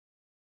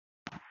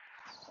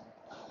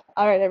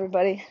All right,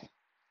 everybody.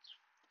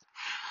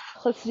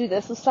 Let's do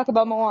this. Let's talk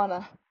about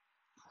Moana.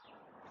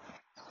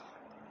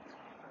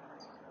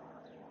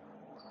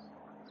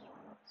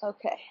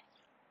 Okay.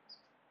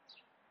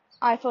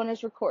 iPhone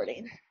is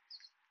recording.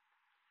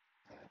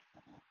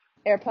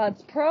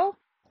 AirPods Pro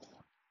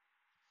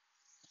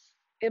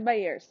in my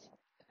ears.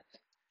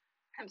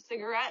 Hemp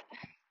cigarette,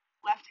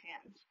 left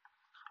hand.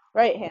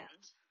 Right hand.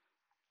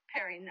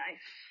 Paring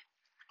knife.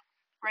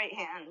 Right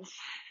hand.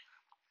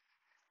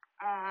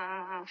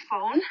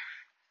 Phone.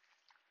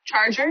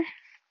 Charger.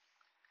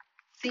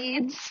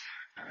 Seeds.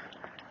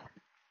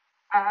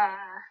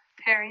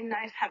 Paring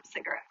knife, hemp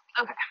cigarette.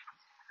 Okay.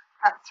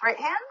 That's right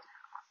hand.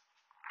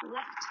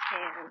 Left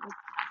hand.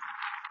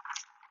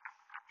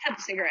 Hemp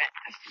cigarette.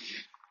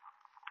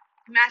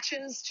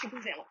 Matches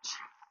chicken sandwich.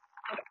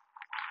 Okay.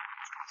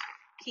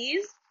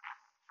 Keys.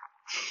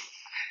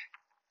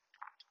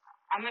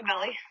 On my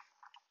belly.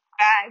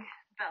 Bag.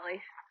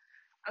 Belly.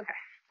 Okay.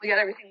 We got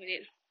everything we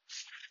need.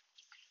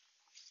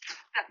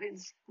 That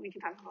means we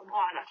can talk about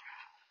Moana.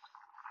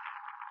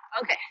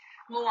 Okay.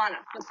 Moana.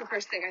 What's the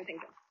first thing I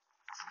think of?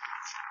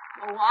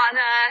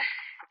 Moana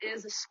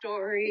is a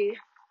story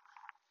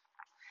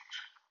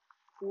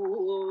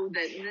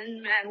that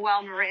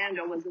Lin-Manuel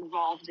Miranda was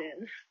involved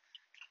in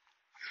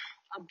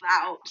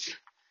about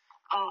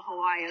a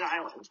Hawaiian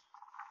island.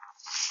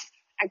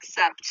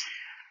 Except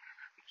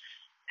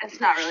it's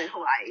not really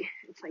Hawaii.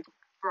 It's like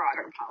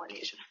broader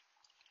Polynesia.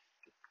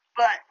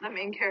 But the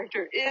main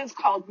character is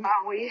called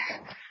Maui,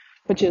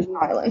 which is an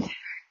island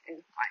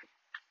in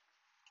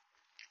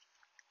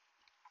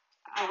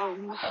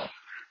Hawaii.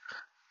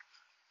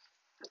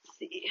 Let's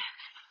see.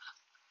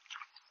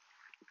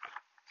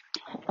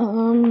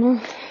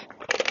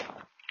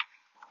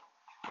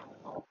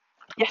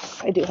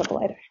 Yes, I do have a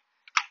lighter.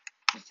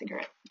 The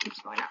cigarette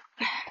keeps going up.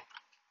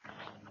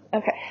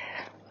 Okay.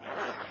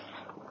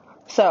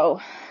 So,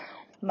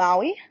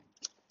 Maui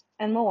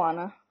and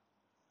Moana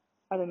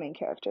are the main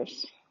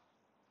characters.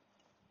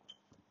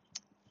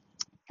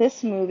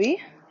 This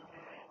movie,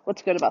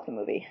 what's good about the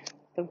movie?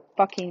 The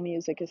fucking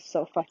music is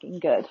so fucking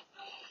good.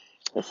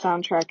 The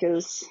soundtrack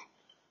is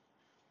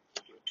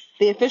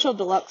the official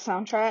deluxe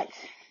soundtrack.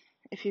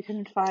 If you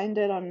can find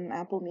it on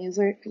Apple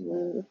Music,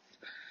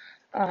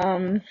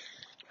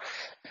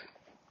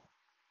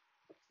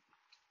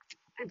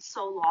 it's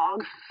so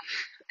long.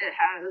 It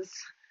has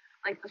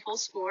like the full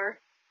score,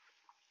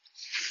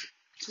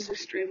 which is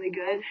extremely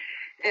good.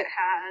 It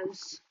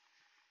has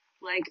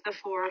like the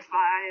 4 or 5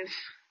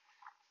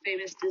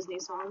 famous Disney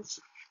songs.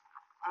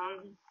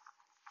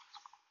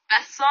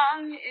 Best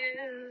song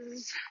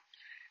is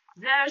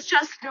There's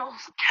Just No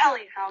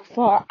Telling How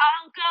Far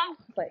I'll Go.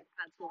 Like,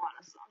 that's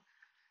Moana's song.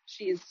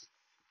 She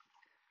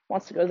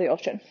wants to go to the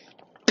ocean.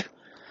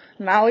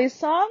 Maui's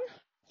song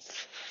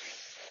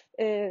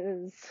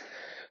is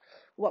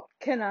What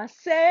Can I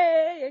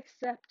Say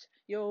Except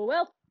You're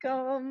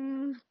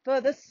Welcome for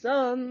the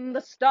sun,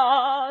 the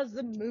stars,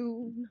 the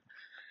moon.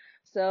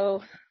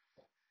 So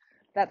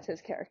that's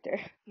his character.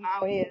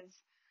 Maui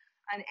is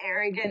an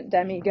arrogant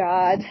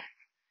demigod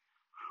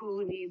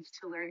who needs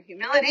to learn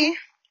humility.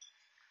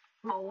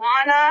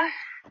 Moana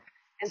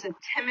is a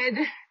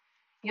timid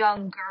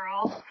young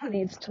girl who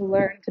needs to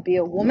learn to be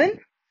a woman.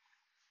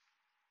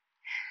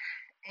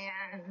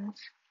 And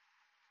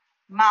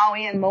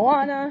Maui and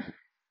Moana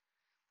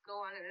go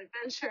on an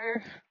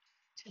adventure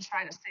to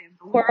try to save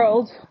the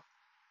world.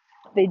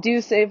 They do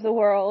save the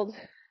world.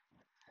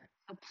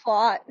 The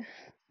plot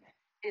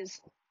is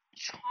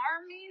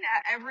charming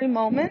at every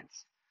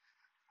moment.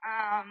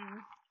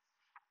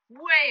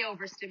 Way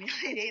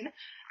overstimulating.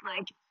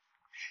 Like,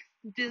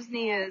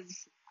 Disney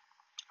is,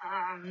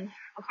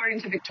 according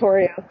to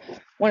Victoria,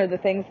 one of the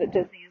things that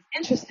Disney is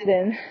interested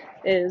in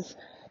is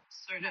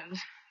sort of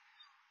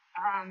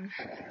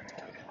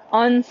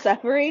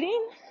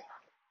unseparating,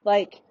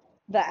 like,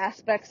 the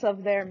aspects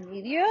of their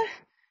media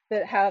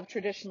that have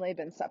traditionally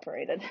been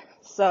separated.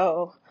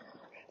 So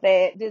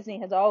Disney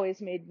has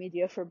always made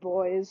media for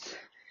boys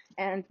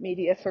and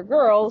media for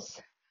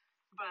girls,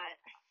 but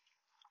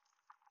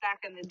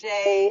back in the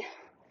day,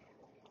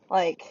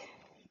 like,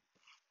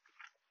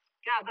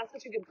 God, that's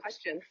such a good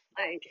question.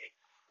 Like,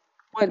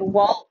 when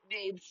Walt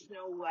made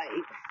Snow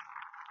White,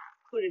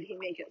 who did he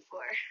make it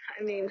for?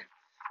 I mean,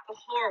 the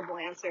horrible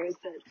answer is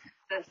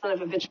that son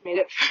of a bitch made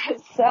it for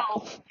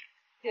himself.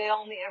 He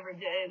only ever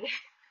did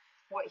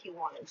what he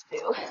wanted to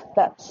do.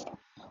 That's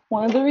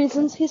one of the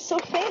reasons he's so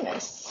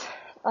famous.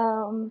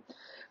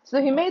 So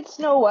he made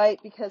Snow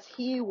White because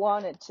he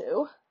wanted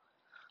to,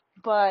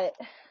 but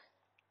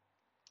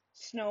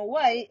Snow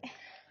White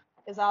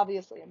is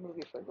obviously a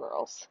movie for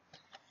girls.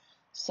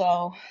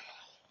 So,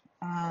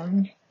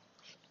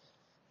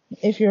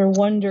 if you're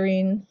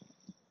wondering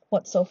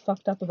what's so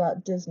fucked up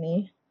about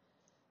Disney,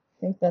 I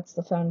think that's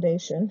the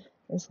foundation,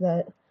 is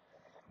that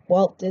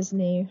Walt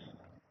Disney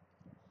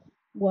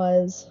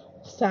was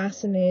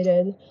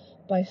fascinated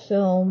by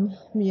film,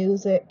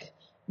 music,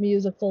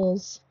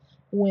 musicals,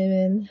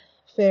 women,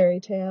 fairy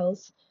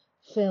tales,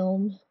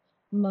 film,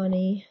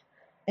 money,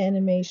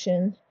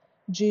 animation,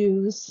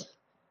 Jews,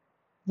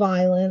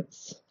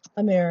 violence,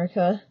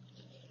 America,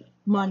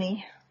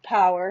 money,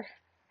 power,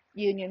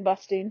 union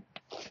busting,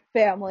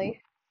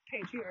 family,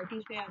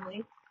 patriarchy,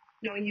 family.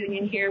 No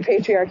union here,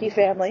 patriarchy,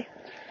 family.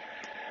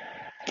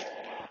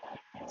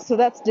 So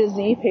that's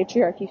Disney,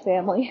 patriarchy,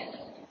 family.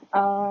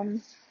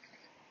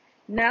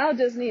 Now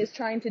Disney is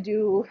trying to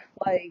do,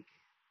 like,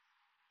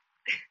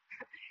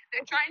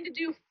 they're trying to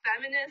do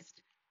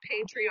feminist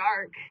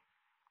patriarch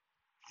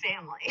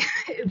family.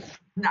 It's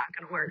not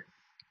going to work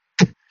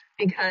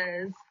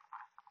because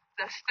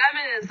the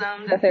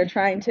feminism that they're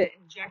trying to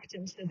inject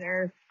into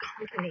their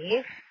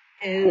company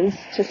is,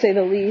 to say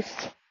the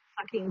least,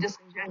 fucking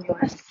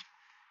disingenuous,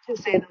 to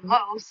say the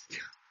most,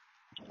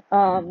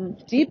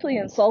 deeply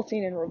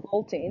insulting and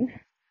revolting.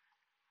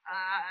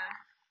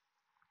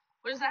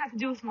 What does that have to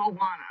do with Moana?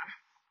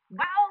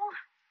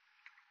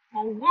 Well,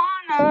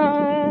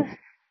 Moana,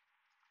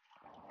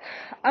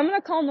 I'm going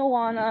to call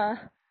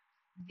Moana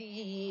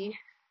the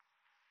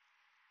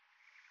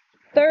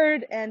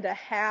third and a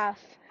half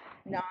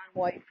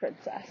non-white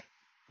princess.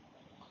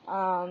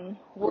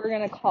 We're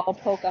going to call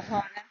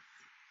Pocahontas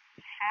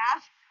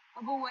half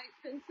of a white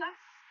princess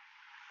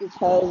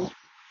because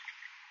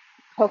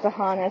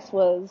Pocahontas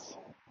was,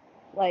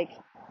 like,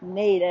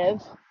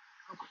 native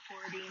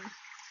according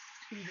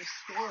to the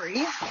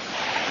story,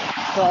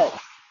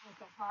 but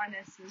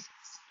Pocahontas'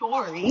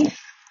 story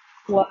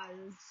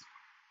was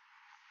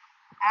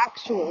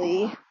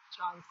actually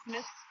John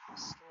Smith's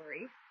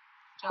story.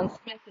 John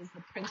Smith is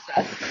the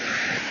princess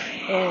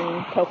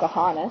in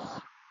Pocahontas,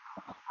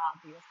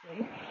 obviously.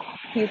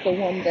 He's the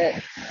one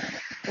that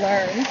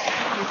learns.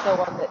 He's the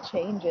one that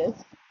changes.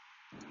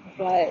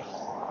 But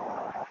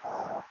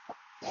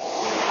in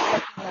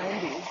the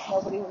 90s,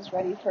 nobody was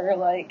ready for,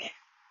 like,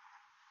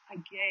 a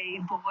gay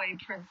boy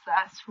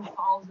princess who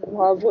falls in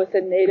love with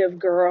a native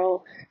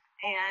girl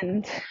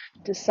and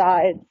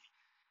decides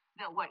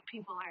that white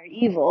people are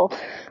evil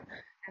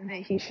and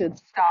that he should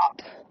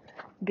stop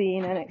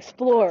being an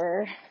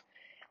explorer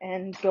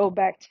and go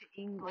back to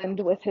England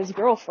with his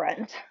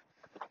girlfriend,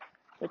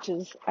 which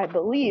is, I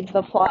believe,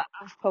 the plot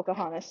of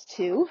Pocahontas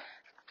 2.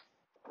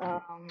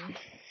 I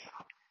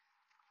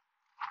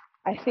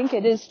think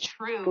it is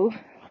true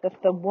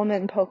that the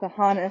woman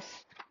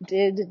Pocahontas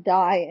did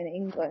die in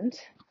England.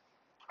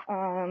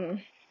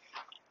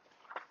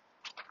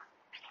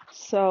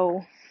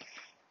 So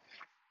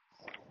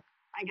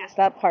I guess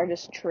that part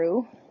is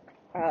true.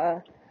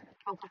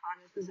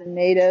 Pocahontas is a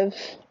native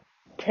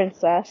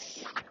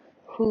princess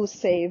who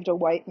saved a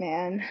white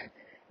man,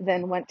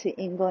 then went to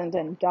England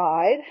and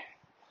died,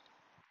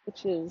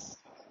 which is,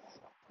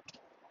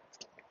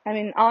 I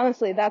mean,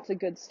 honestly, that's a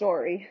good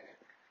story.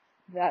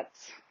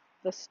 That's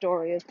the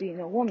story of being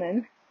a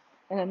woman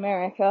in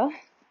America.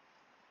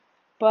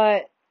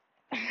 But,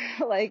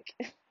 like,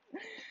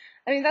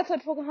 I mean, that's why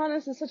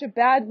Pocahontas is such a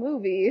bad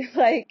movie.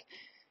 Like,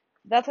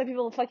 that's why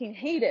people fucking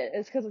hate it,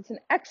 is because it's an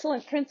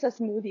excellent princess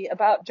movie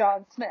about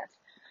John Smith.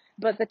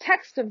 But the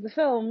text of the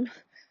film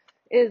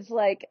is,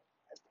 like,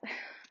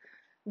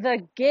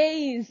 the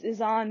gaze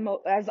is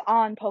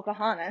on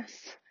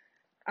Pocahontas.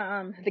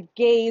 The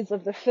gaze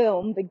of the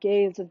film, the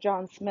gaze of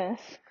John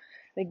Smith,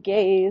 the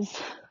gaze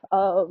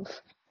of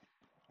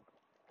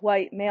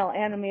white male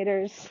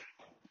animators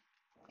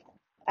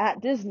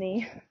at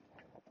Disney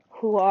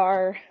who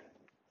are,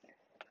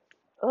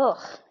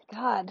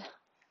 God,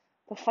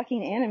 the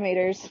fucking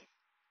animators,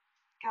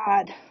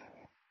 God,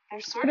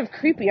 they're sort of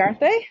creepy, aren't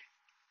they?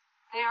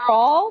 They are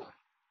all,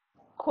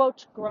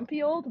 quote,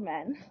 grumpy old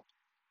men.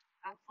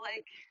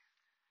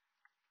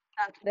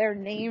 That's their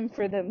name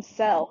for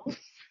themselves.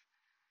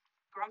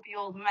 Grumpy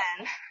old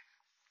men.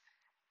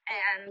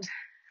 And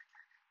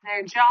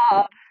their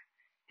job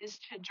is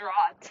to draw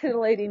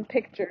titillating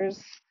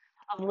pictures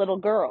of little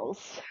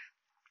girls.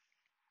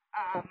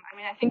 I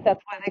mean, I think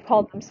that's why they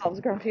called themselves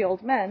grumpy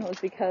old men, was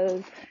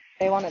because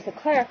they wanted to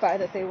clarify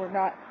that they were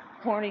not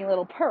horny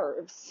little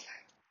pervs.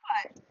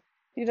 But if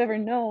you've ever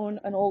known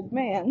an old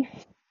man,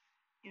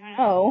 you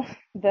know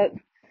that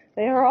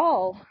they are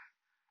all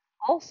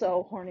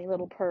also horny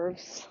little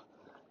pervs.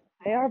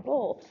 They are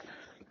both.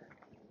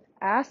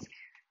 Ask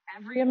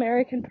every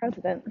American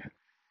president.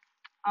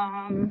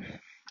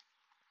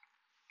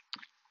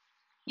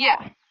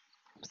 Yeah.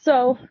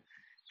 So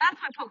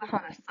that's why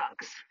Pocahontas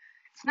sucks.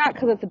 It's not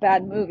because it's a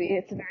bad movie.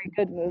 It's a very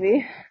good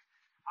movie.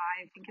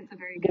 I think it's a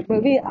very good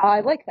movie.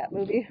 I like that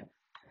movie.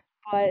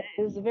 But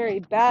it is a very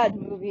bad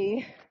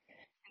movie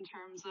in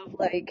terms of,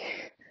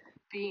 like,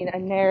 being a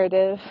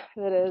narrative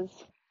that is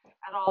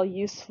at all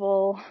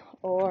useful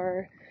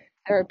or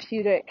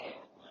therapeutic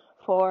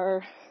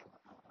for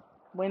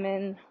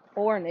women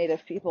or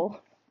Native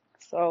people.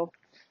 So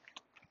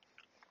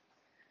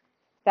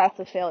that's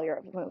a failure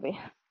of the movie.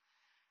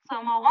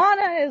 So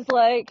Moana is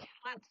like,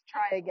 let's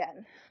try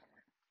again.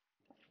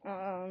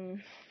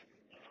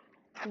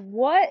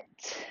 What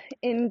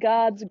in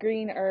God's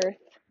green earth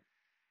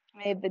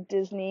made the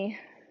Disney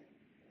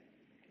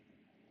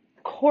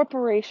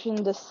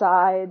corporation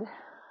decide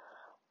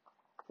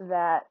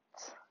that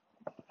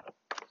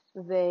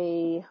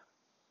they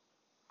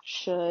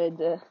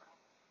should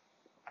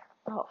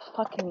Oh,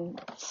 fucking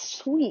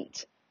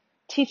sweet.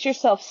 Teach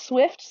Yourself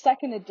Swift,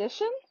 2nd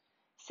edition.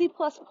 C++,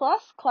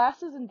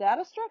 classes and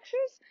data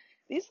structures.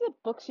 These are the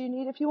books you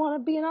need if you want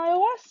to be an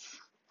iOS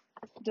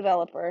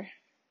developer.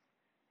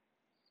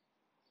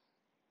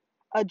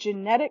 A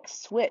Genetic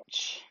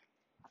Switch.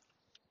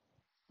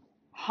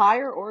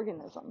 Higher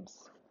Organisms.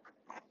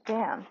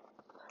 Damn.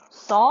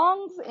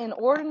 Songs in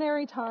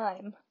Ordinary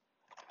Time.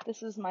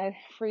 This is my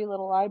free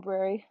little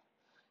library.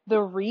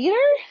 The Reader?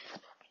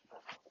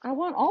 I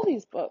want all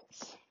these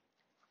books.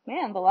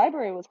 Man, the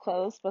library was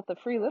closed, but the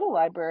free little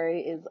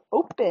library is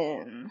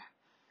open.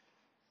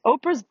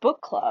 Oprah's Book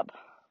Club.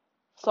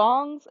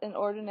 Songs in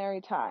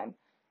Ordinary Time.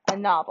 A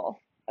novel.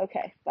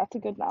 Okay, that's a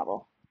good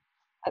novel.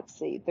 Let's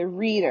see. The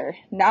Reader.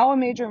 Now a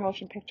Major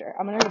Motion Picture.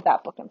 I'm going to read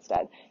that book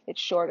instead. It's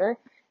shorter,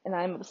 and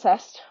I'm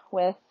obsessed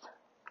with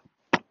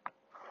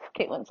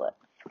Kate Winslet.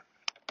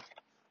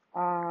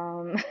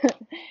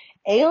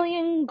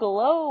 Alien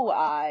Glow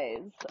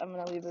Eyes. I'm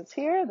going to leave this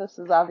here. This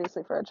is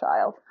obviously for a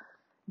child.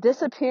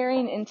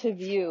 Disappearing into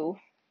View.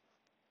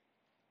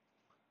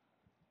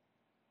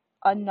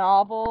 A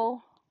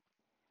novel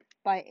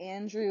by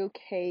Andrew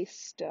K.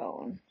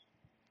 Stone.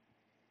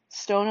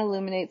 Stone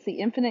illuminates the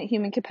infinite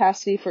human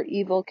capacity for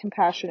evil,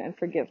 compassion, and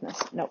forgiveness.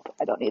 Nope,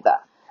 I don't need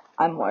that.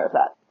 I'm aware of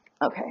that.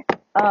 Okay.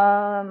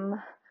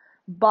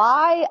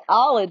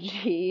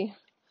 Biology.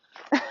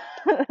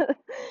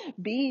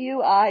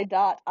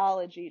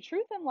 BUI.ology.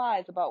 Truth and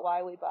lies about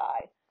why we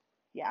buy.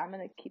 Yeah, I'm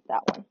going to keep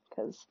that one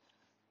because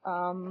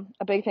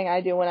a big thing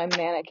I do when I'm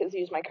manic is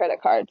use my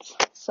credit cards.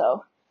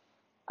 So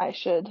I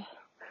should.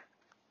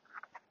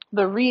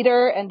 The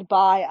Reader and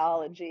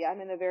Biology.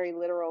 I'm in a very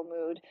literal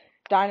mood.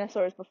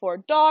 Dinosaurs Before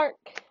Dark.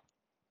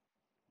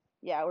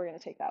 Yeah, we're going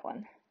to take that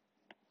one.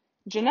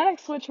 Genetic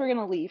Switch we're going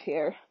to leave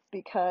here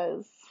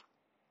because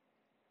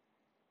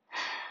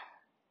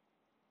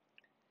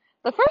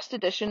the first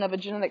edition of A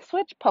Genetic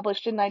Switch,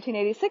 published in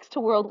 1986 to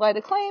worldwide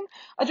acclaim,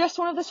 addressed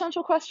one of the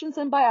central questions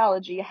in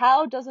biology.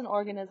 How does an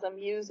organism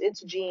use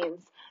its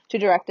genes to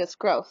direct its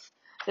growth?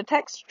 The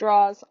text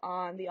draws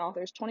on the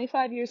author's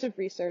 25 years of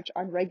research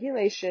on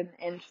regulation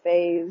in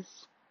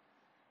phase,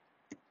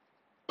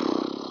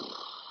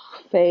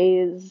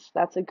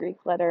 that's a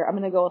Greek letter. I'm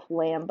going to go with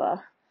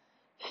lambda.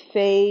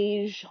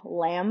 Phage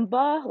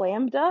lambda,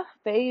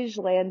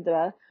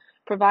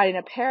 providing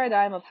a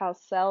paradigm of how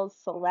cells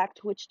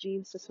select which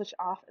genes to switch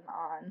off and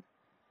on.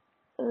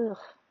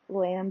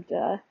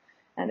 Lambda,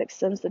 and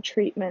extends the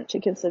treatment to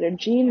consider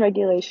gene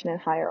regulation in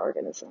higher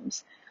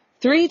organisms.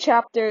 3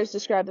 chapters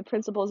describe the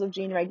principles of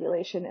gene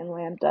regulation in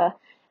lambda,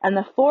 and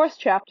the 4th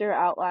chapter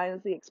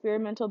outlines the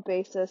experimental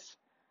basis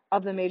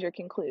of the major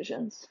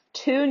conclusions.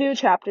 2 new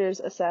chapters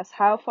assess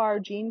how far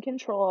gene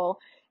control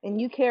in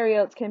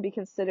eukaryotes can be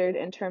considered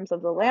in terms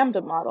of the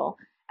lambda model,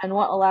 and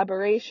what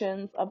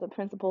elaborations of the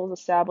principles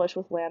established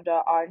with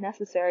lambda are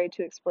necessary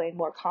to explain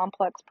more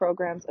complex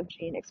programs of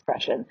gene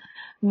expression.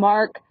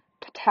 Mark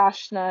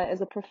Patashna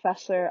is a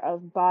professor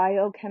of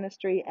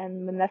biochemistry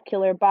and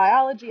molecular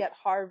biology at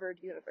Harvard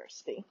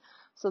University.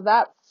 So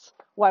that's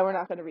why we're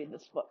not going to read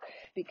this book,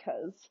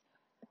 because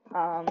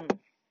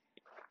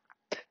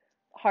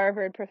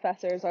Harvard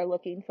professors are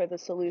looking for the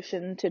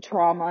solution to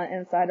trauma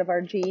inside of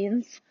our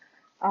genes.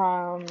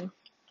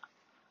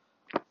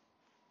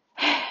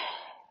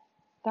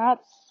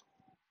 That's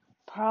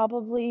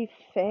probably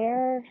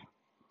fair.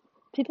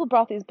 People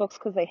brought these books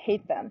because they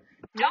hate them.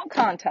 No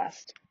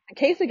Contest. A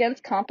Case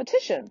Against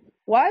Competition.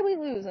 Why We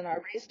Lose in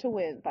Our Race to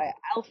Win by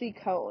Alfie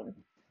Kohn.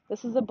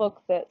 This is a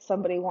book that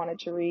somebody wanted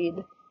to read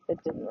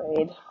that didn't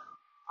read.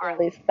 Or at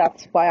least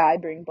that's why I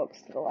bring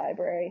books to the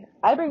library.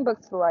 I bring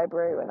books to the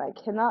library when I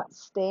cannot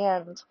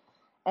stand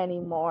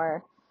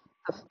anymore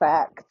the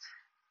fact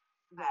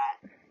that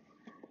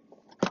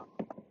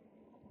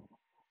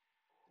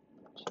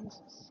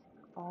Jesus.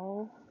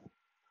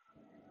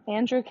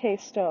 Andrew K.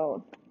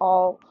 Stone.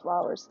 All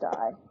Flowers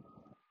Die.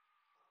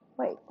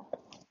 Wait.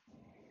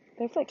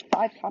 There's like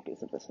 5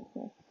 copies of this in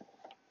here.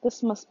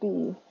 This must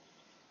be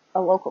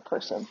a local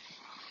person.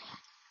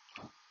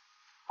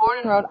 Born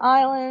in Rhode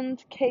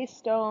Island, K.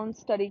 Stone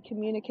studied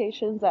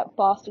communications at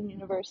Boston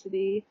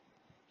University.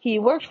 He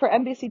worked for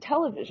NBC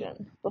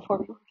Television before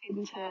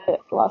relocating to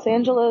Los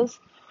Angeles,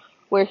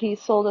 where he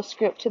sold a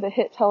script to the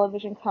hit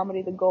television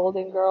comedy The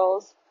Golden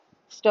Girls.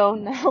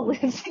 Stone now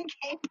lives in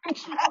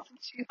Cambridge,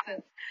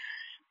 Massachusetts.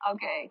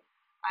 Okay,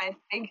 I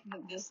think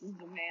that this is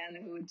the man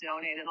who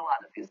donated a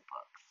lot of these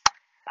books.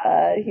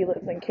 He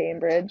lives in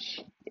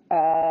Cambridge.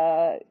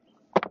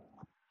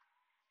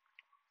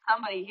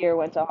 Somebody here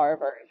went to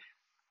Harvard.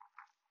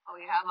 What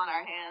we have on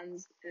our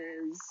hands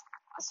is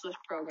a Swift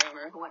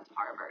programmer who went to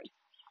Harvard.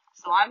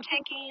 So I'm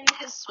taking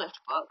his Swift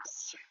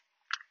books,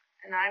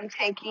 and I'm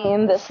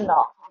taking this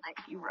novel that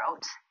he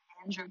wrote,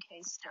 Andrew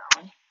K.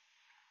 Stone.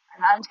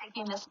 And I'm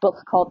taking this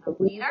book called The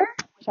Reader,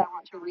 which I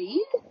want to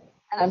read.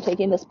 And I'm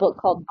taking this book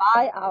called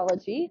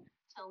Biology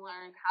to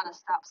learn how to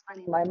stop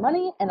spending my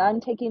money. And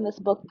I'm taking this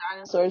book,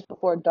 Dinosaurs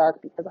Before Dark,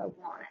 because I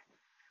want it.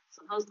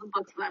 So those are the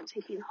books that I'm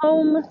taking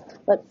home.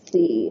 Let's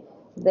see.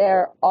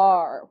 There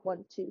are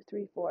 1, 2,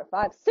 3, 4,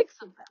 5, 6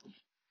 of them.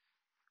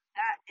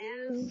 That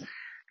is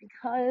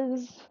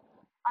because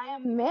I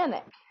am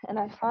manic and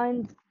I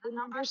find the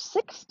number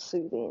 6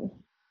 soothing.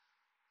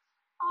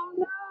 Oh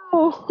no!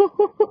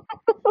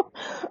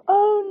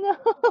 Oh no!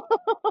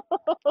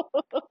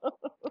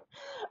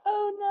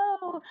 Oh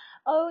no!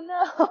 Oh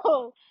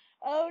no!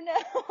 Oh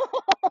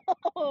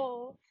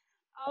no!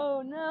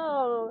 Oh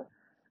no!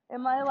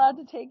 Am I allowed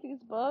to take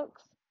these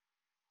books?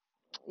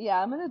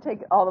 Yeah, I'm gonna take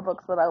all the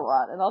books that I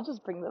want and I'll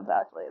just bring them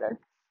back later.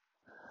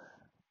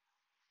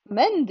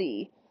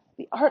 Mendy,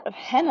 The Art of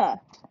Henna.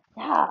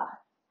 Yeah,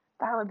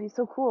 that would be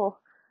so cool.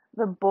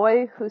 The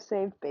Boy Who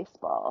Saved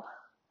Baseball.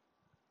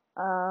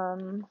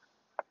 Um,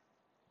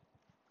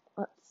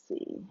 let's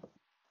see.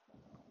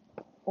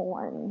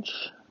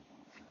 Orange.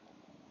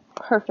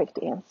 Perfect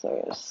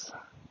answers.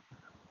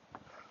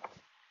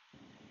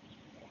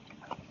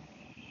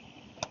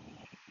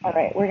 All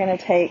right, we're going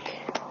to take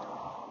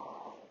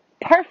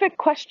perfect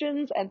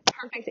questions and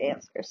perfect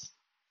answers.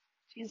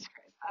 Jesus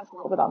Christ, that's a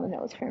little bit on the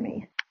nose for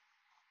me.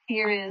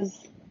 Here is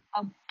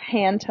a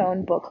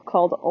Pantone book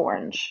called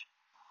Orange.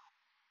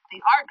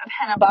 The Art of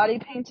Henna Body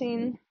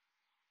Painting.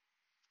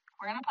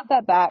 We're going to put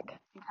that back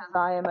because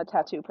I am a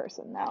tattoo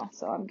person now,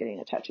 so I'm getting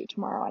a tattoo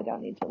tomorrow. I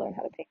don't need to learn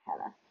how to paint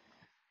henna.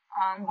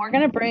 We're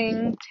going to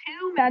bring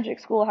 2 Magic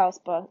Schoolhouse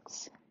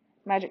books,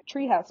 Magic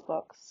Treehouse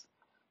books,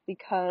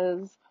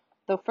 because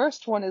the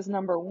first one is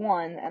number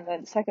 1 and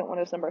the second one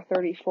is number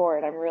 34,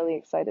 and I'm really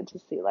excited to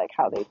see like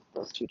how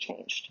those 2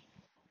 changed.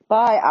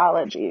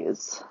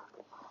 Biologies.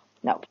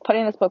 No,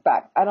 putting this book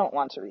back. I don't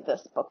want to read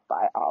this book,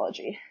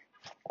 Biology.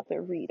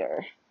 The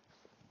Reader.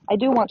 I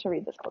do want to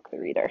read this book, The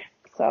Reader.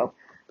 So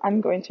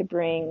I'm going to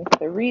bring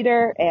The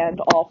Reader and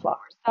All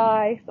Flowers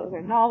Die. Those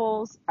are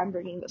novels. I'm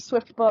bringing the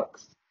Swift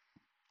books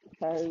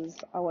because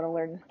I want to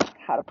learn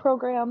how to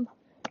program.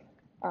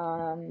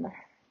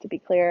 To be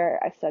clear,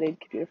 I studied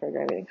computer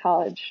programming in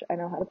college. I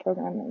know how to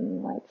program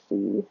in like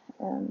C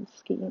and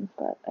Scheme,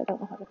 but I don't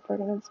know how to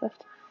program in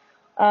Swift.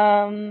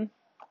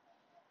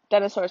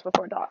 Dinosaurs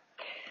Before Dawn.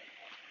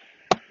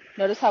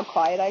 Notice how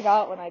quiet I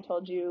got when I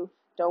told you,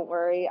 don't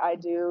worry, I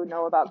do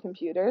know about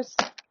computers.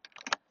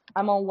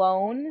 I'm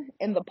alone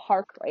in the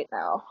park right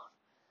now.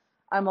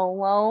 I'm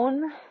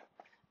alone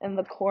in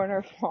the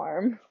corner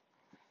farm.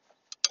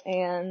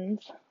 And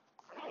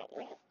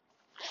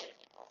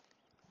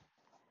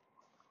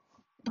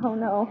oh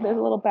no, there's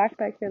a little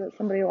backpack here that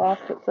somebody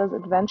lost. It says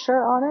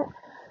adventure on it.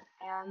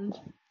 And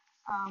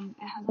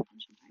it has a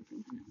bunch of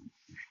diapers in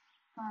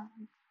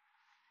it.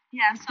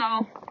 Yeah,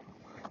 so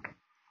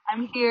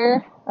I'm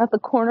here at the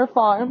corner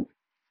farm.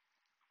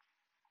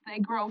 They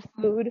grow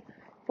food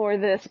for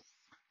this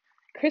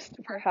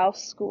Christopher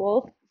House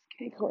School,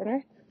 kitty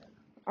corner.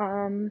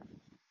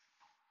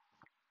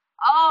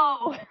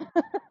 Oh,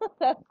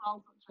 that's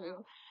also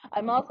true.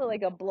 I'm also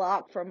like a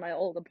block from my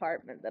old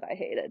apartment that I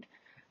hated.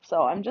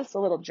 So I'm just a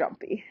little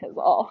jumpy is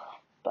all.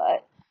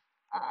 But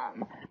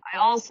I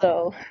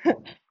also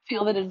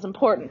feel that it's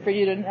important for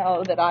you to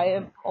know that I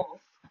am both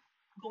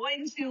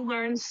going to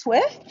learn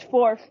Swift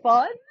for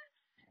fun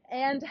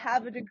and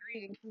have a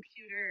degree in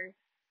computer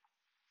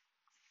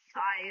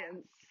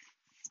science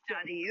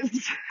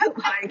studies.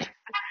 Like,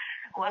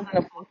 it wasn't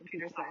a full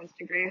computer science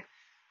degree.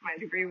 My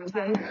degree was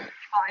in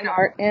fine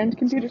art and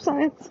computer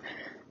science.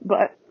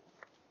 But,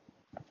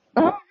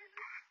 let's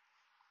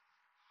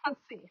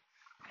see.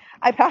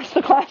 I passed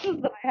the classes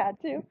that I had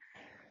to.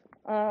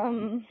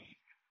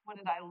 What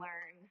did I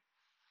learn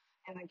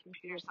in the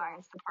computer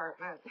science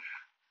department?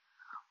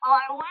 Well,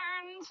 I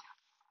learned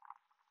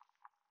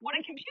what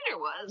a computer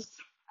was.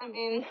 I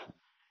mean,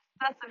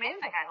 that's the main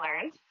thing I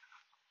learned.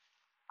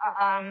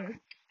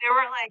 There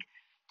were like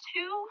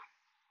 2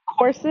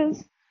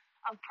 courses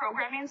of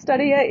programming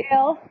study at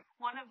Yale.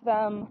 One of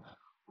them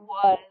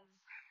was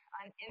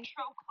an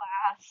intro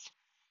class,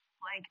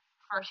 like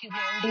for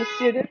humanity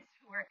students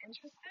who were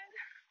interested,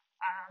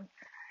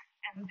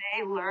 and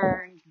they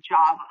learned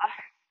Java.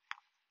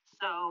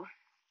 So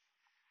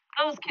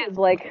those kids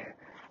like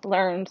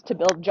learned to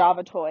build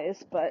Java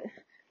toys, but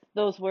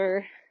that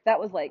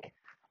was like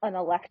an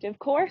elective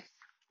course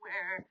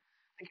where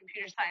the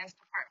computer science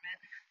department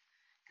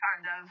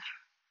kind of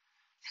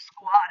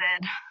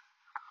squatted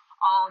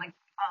all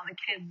the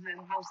kids and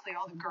mostly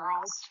all the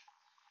girls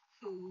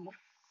who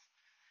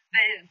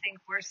they didn't think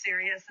were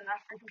serious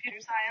enough for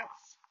computer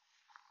science.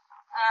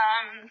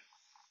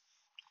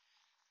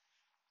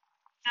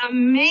 The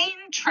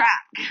main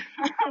track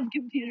of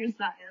computer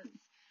science.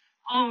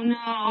 Oh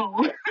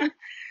no.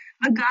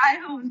 The guy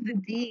who was the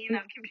dean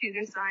of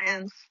computer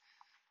science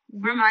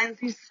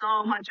reminds me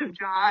so much of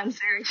John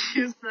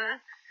Syracuse.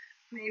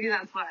 Maybe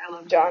that's why I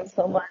love John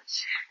so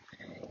much.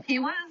 He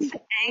was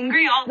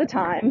angry all the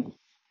time,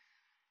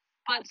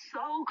 but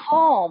so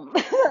calm.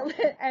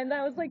 And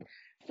that was like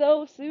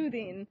so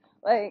soothing.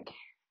 Like,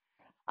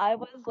 I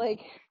was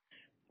like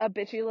a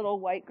bitchy little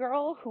white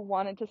girl who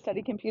wanted to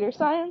study computer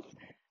science,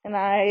 and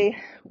I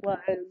was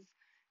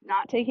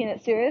not taking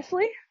it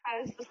seriously.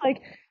 I was just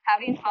like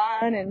having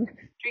fun and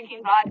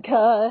drinking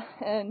vodka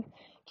and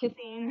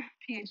kissing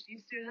PhD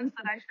students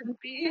that I shouldn't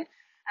be,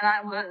 and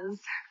I was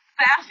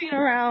faffing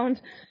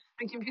around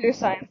the computer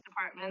science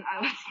department. I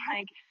was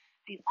like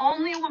the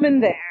only woman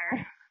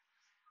there.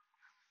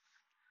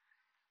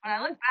 When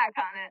I look back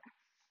on it,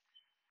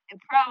 it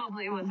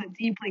probably was a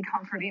deeply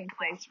comforting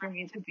place for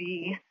me to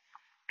be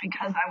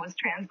because I was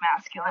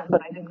transmasculine,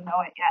 but I didn't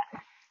know it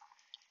yet.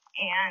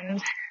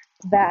 And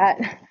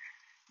that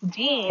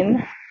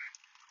dean,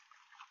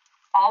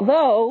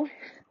 although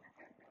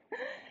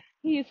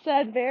he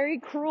said very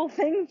cruel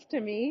things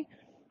to me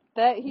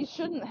that he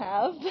shouldn't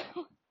have,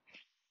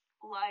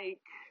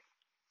 like,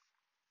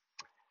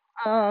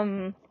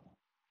 so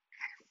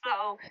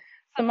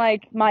my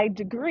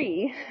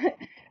degree,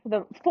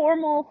 the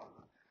formal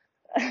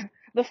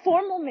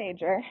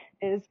major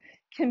is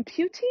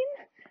computing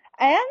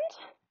and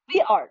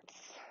the arts.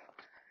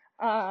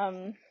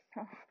 I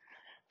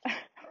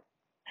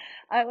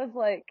was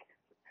like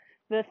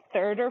the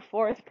third or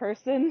fourth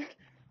person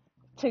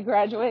to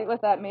graduate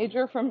with that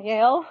major from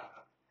Yale.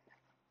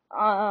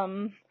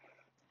 The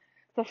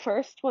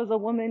first was a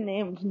woman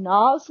named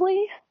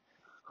Nosley,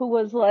 who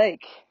was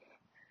like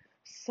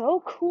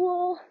so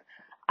cool.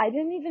 I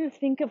didn't even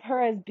think of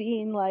her as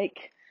being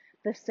like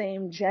the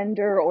same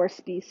gender or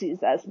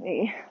species as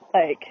me.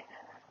 Like,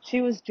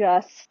 she was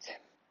just,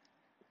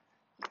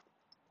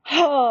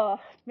 oh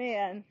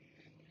man,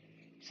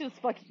 she was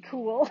fucking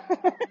cool.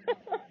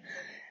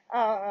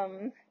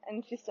 And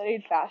she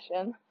studied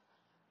fashion,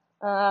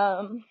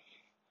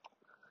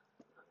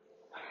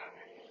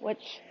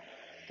 which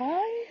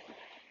I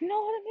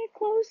know how to make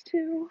clothes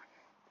too.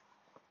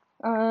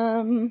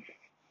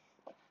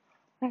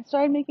 I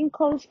started making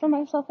clothes for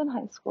myself in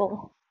high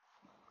school.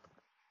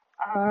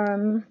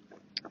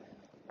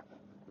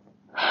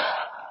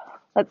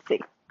 Let's see.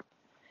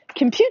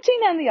 Computing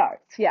and the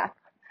arts, yeah.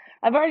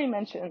 I've already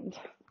mentioned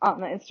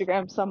on the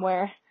Instagram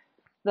somewhere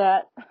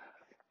that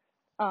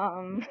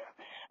I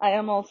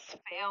almost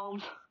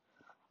failed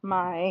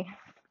my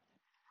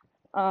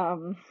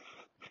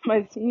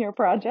my senior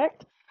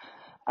project.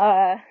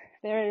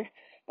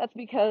 That's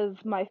because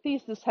my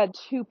thesis had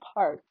two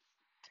parts.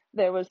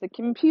 There was the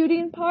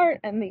computing part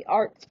and the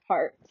arts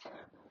part.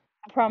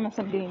 I promise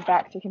I'm getting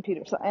back to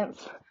computer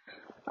science.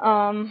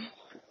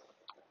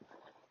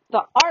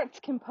 The arts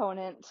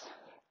component,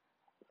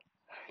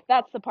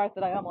 that's the part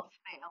that I almost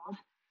failed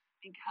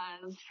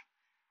because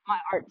my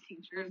art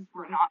teachers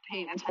were not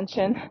paying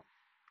attention.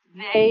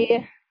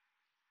 They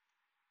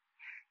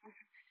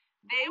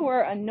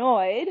were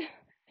annoyed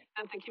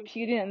that the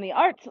computing and the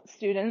arts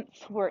students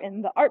were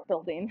in the art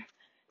building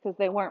because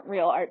they weren't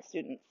real art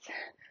students.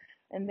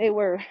 And they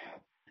were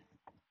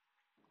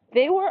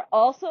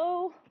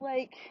also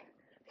like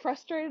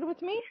frustrated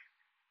with me,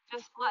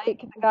 just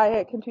like the guy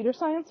at computer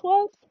science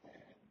was.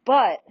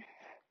 But,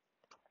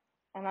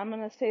 and I'm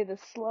going to say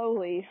this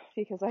slowly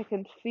because I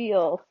can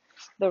feel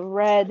the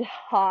red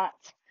hot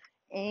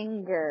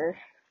anger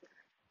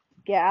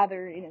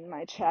gathering in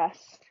my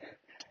chest.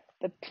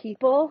 The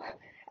people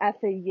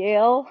at the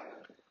Yale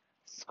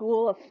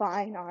School of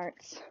Fine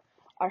Arts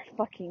are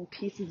fucking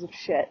pieces of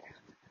shit.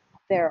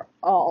 They're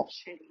all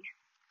shitty.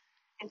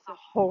 It's a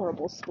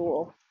horrible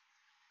school.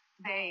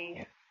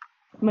 They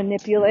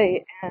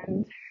manipulate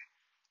and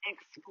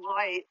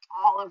exploit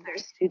all of their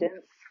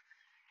students.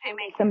 They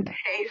make them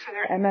pay for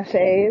their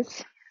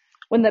MFAs.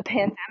 When the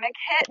pandemic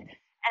hit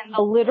and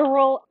the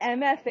literal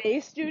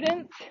MFA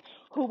students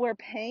who were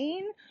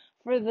paying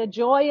for the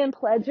joy and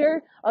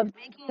pleasure of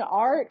making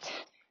art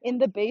in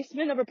the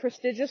basement of a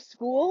prestigious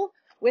school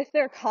with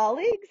their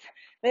colleagues,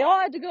 they all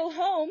had to go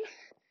home,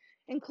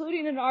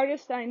 including an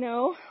artist I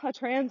know, a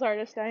trans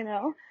artist I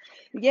know.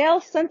 Yale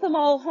sent them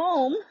all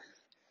home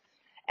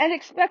and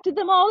expected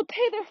them all to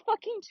pay their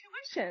fucking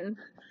tuition.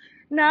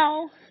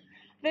 Now,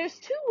 there's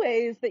two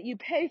ways that you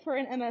pay for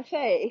an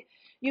MFA.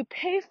 You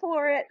pay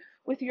for it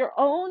with your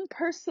own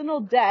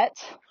personal debt,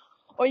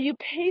 or you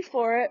pay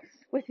for it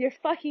with your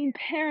fucking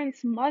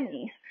parents'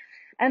 money.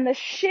 And the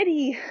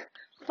shitty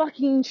fuck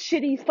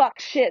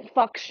shit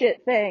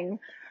thing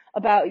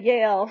about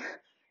Yale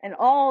and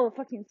all the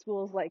fucking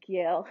schools like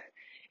Yale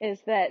is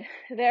that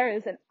there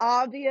is an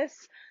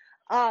obvious,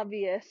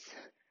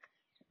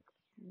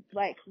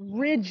 like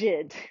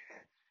rigid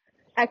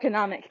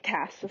economic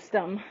caste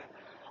system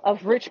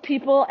of rich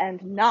people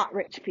and not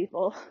rich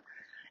people.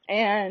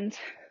 And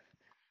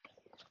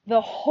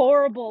the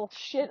horrible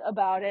shit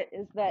about it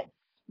is that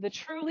the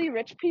truly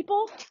rich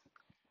people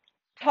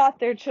taught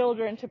their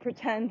children to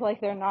pretend like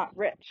they're not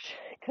rich,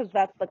 because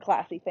that's the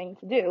classy thing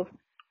to do.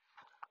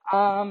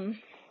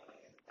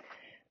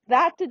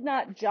 That did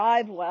not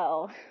jive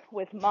well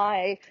with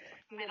my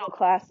middle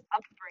class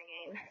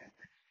upbringing,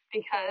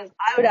 because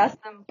I would ask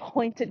them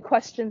pointed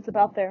questions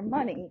about their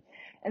money,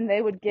 and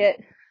they would get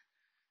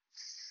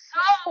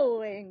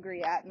so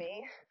angry at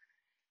me.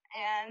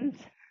 And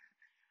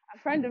a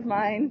friend of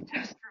mine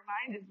just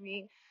reminded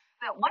me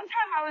that one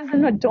time I was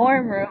in a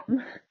dorm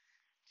room,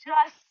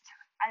 I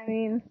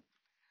have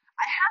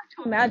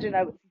to imagine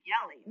I was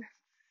yelling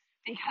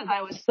because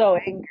I was so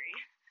angry.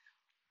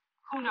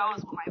 Who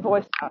knows what my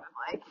voice sounded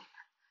like.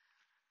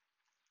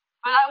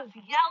 But I was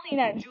yelling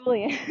at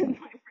Julian,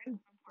 my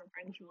poor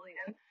friend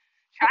Julian,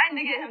 trying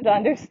to get him to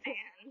understand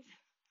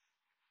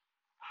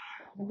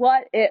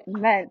what it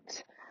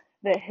meant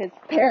that his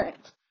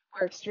parents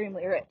were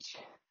extremely rich.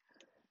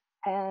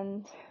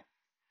 And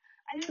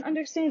I didn't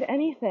understand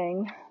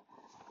anything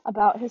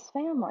about his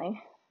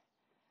family,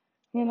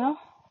 you know?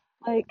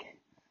 Like,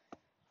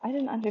 I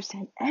didn't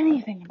understand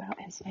anything about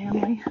his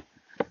family.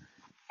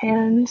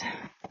 And,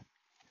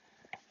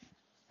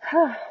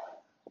 oh,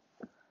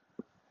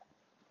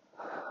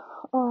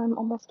 I'm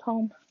almost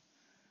home.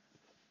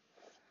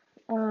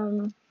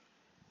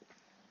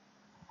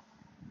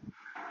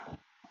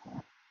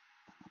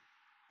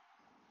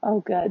 Oh,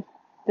 good.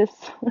 This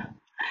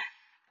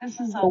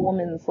is a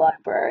woman's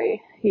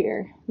library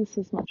here. This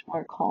is much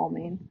more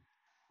calming.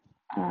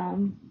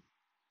 Um,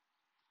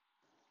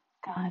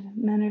 God,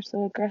 men are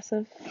so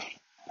aggressive.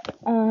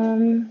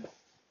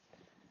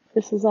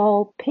 This is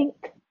all Pink,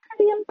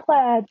 Pretty and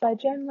Plaid by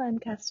Jen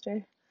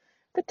Lancaster.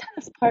 The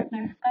Tennis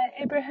Partner by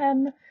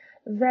Abraham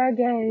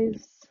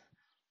Verghese.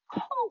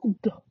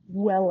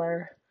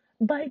 Coldweller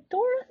by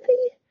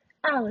Dorothy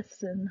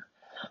Allison.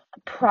 A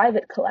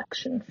private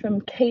collection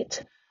from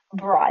Kate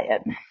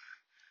Bryan.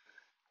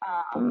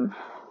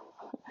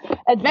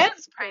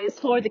 Advanced praise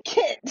for the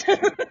kid.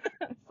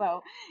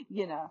 So,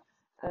 you know,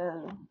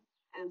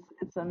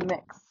 it's a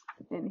mix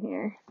in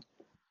here.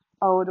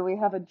 Oh, do we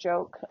have a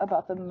joke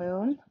about the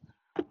moon?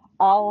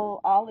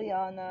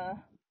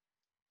 Aliana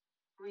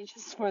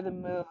reaches for the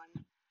moon.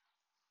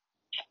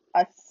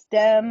 A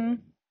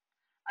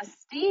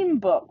STEAM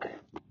book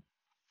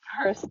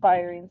for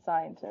aspiring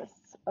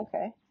scientists.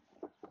 Okay.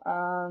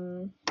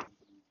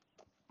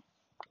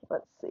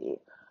 Let's see.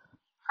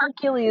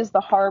 Hercules,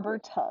 the Harbor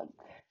Tug.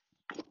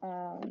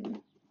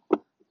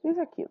 These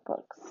are cute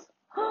books.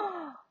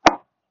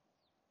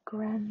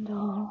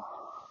 Grendel.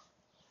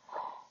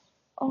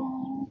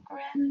 Oh,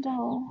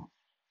 Grendel.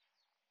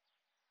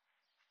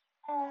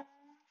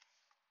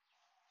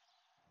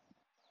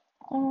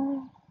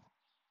 Oh.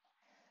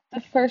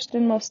 The first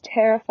and most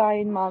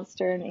terrifying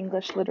monster in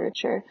English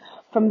literature.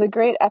 From the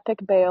great epic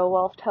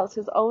Beowulf tells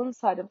his own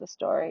side of the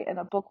story in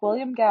a book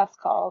William Gass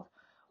called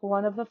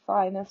one of the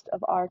finest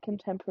of our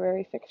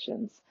contemporary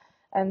fictions.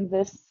 And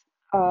this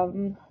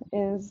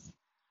is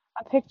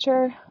a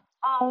picture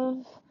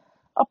of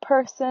a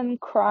person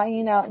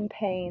crying out in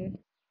pain,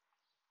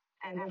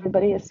 and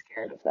everybody is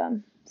scared of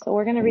them. So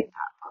we're going to read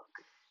that book.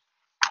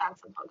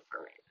 That's a book for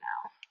right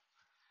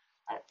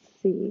now. Let's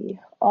see.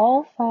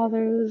 All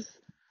flowers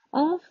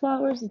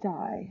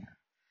die.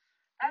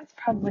 That's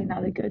probably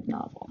not a good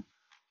novel,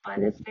 but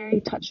it's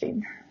very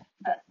touching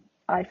that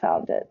I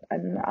found it,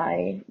 and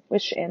I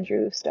wish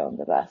Andrew Stone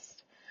the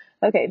best.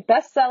 Okay,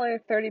 bestseller,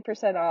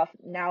 30% off,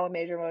 now a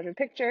major motion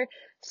picture,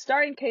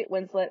 starring Kate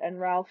Winslet and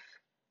Ralph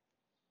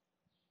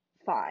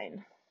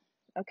Fiennes.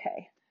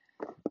 Okay,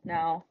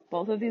 now,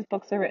 both of these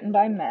books are written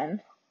by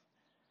men.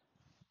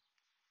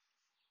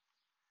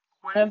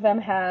 One of them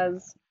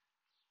has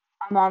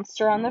a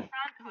monster on the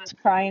front who is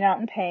crying out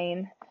in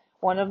pain.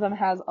 One of them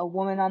has a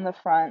woman on the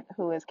front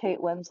who is Kate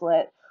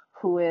Winslet,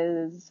 who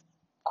is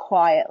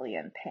quietly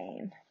in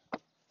pain.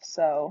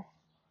 So,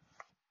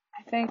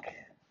 I think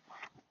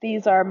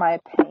these are my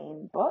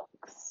pain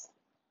books.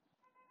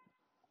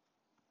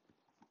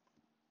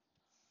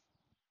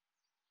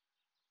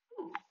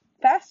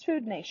 Fast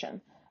Food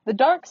Nation. The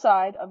Dark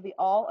Side of the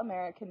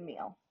All-American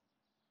Meal.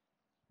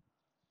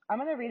 I'm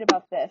going to read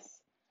about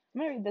this. I'm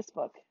going to read this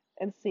book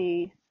and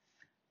see.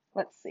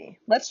 Let's see.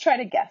 Let's try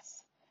to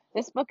guess.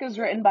 This book is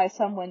written by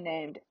someone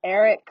named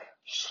Eric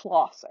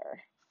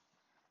Schlosser.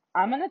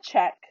 I'm going to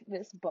check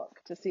this book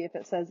to see if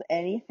it says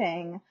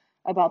anything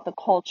about the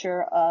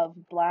culture of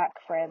Black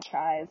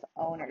franchise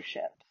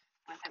ownership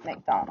at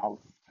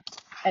McDonald's.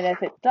 And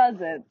if it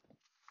doesn't,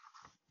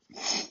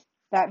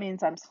 that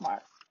means I'm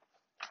smart.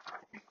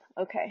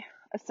 Okay.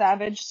 A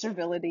savage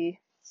servility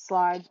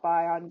slides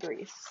by on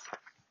Greece.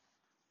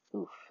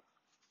 Oof.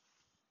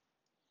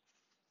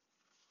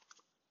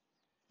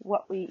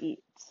 What we eat.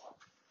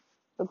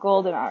 The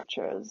Golden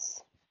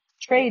Archers.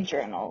 Trade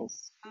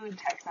journals. Food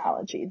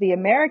technology. The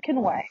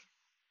American Way.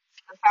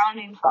 The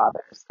Founding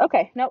Fathers.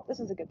 Okay, nope,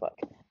 this is a good book.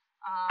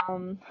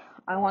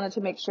 I wanted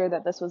to make sure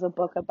that this was a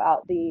book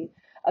about the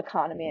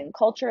economy and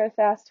culture of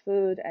fast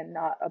food and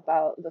not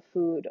about the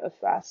food of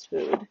fast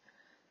food.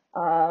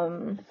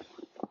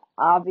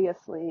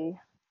 Obviously,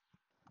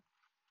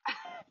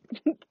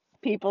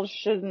 people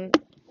shouldn't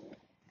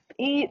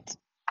eat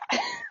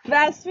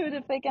fast food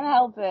if they can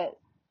help it.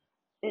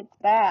 It's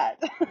bad.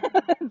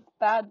 It's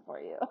bad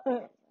for you.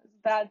 It's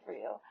bad for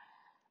you.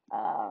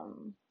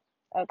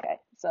 Okay,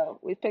 so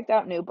we've picked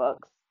out new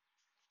books.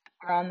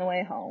 We're on the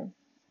way home.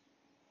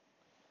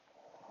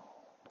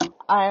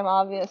 I'm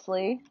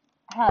obviously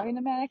having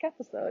a manic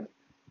episode.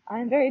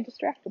 I'm very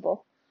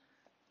distractible.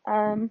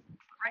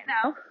 Right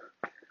now,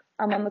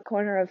 I'm on the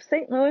corner of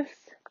St. Louis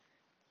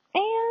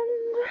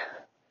and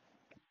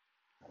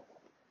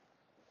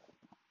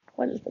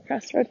what is the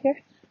crossroad here?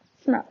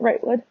 It's not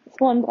Wrightwood. It's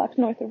 1 block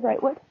north of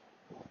Wrightwood.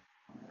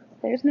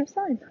 There's no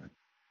sign.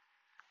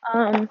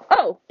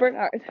 Oh,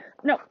 Bernard.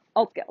 No,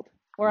 Altgeld.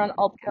 We're on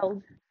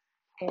Altgeld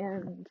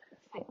and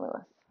St.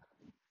 Louis.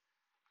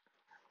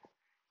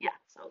 Yeah,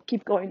 so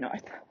keep going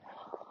north.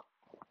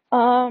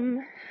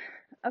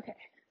 Okay.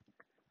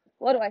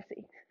 What do I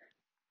see?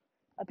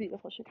 A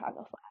beautiful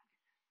Chicago flag.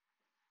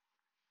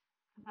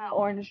 The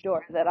orange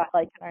door that I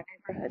like in our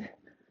neighborhood.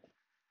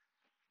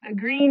 The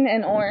green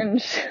and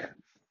orange,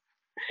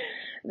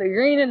 the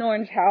green and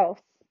orange house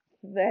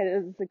that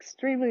is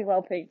extremely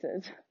well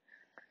painted,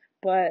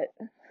 but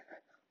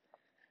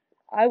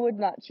I would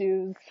not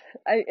choose.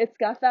 It's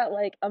got that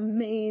like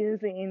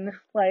amazing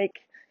like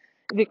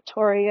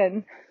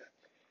Victorian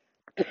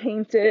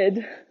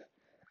painted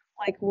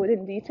like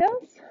wooden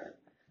details.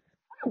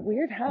 What a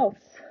weird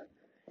house.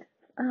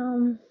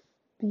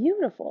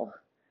 Beautiful.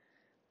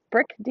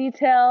 Brick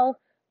detail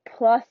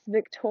plus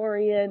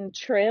Victorian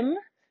trim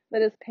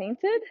that is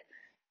painted.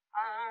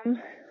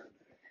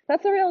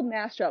 That's a real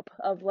mashup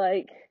of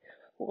like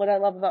what I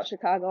love about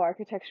Chicago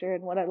architecture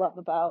and what I love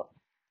about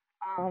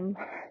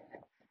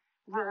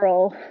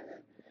rural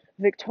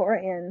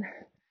Victorian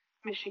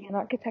Michigan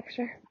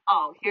architecture.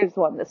 Oh, here's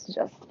one. This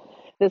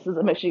is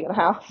a Michigan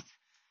house.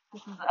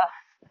 This is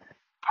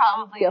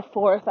probably a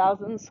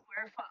 4,000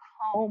 square foot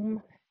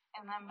home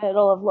in the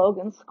middle of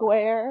Logan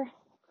Square.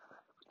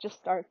 Just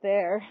start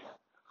there.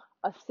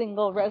 A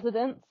single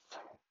residence.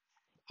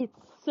 It's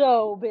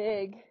so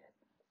big.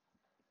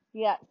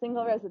 Yeah,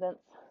 single residence.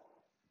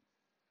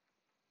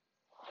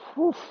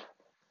 Oof.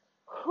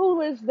 Who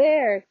lives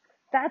there?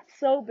 That's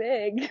so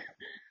big.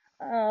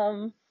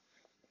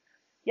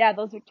 Yeah,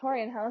 those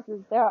Victorian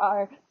houses, there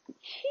are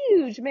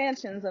huge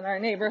mansions in our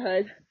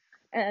neighborhood,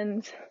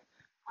 and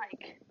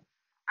like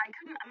I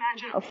couldn't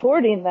imagine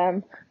affording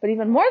them, but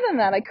even more than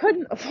that, I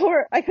couldn't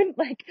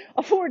like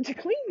afford to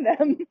clean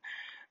them.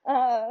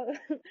 Uh,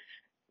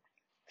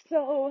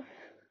 so,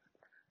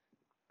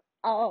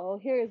 oh,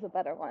 here's a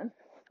better one.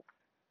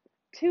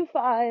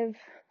 25,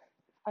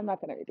 I'm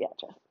not gonna read the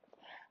address.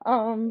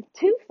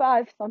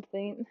 25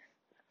 something.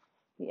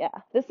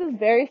 Yeah, this is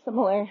very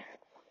similar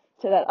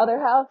to that other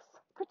house,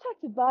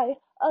 protected by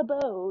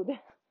abode.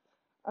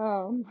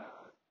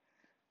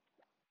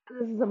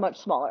 This is a much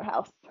smaller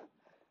house,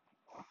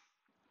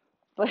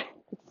 but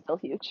it's still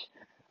huge.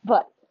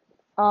 But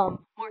more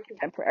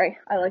contemporary.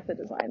 I like the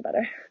design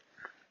better.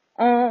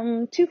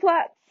 2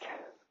 flats.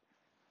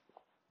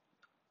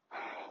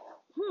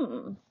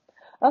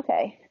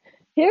 Okay.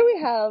 Here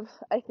we have,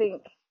 I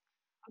think,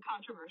 a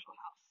controversial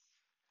house.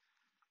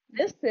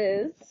 This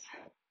is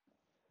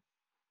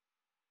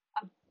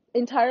an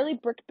entirely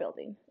brick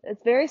building.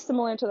 It's very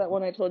similar to that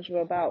one I told you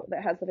about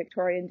that has the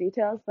Victorian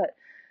details, but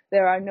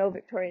there are no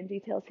Victorian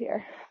details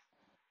here.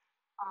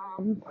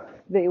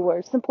 They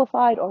were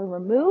simplified or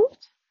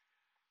removed,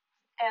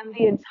 and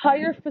the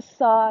entire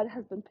facade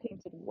has been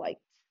painted white.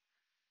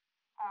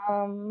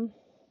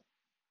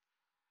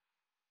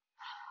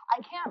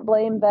 I can't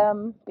blame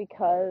them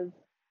because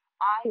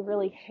I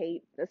really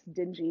hate this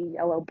dingy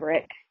yellow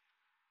brick.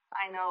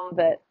 I know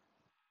that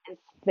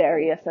it's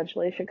very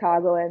essentially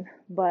Chicagoan,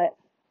 but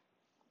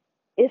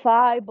if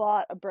I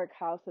bought a brick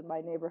house in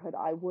my neighborhood,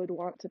 I would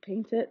want to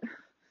paint it.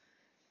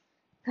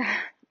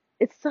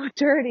 It's so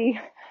dirty.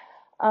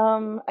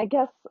 I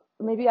guess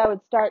maybe I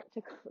would start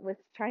with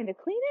trying to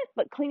clean it,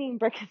 but cleaning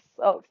brick is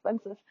so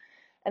expensive.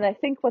 And I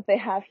think what they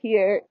have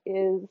here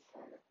is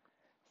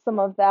some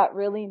of that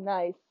really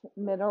nice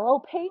mineral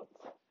paint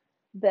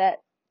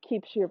that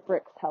keeps your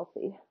bricks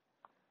healthy.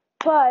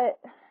 But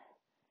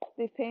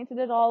they've painted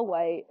it all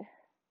white.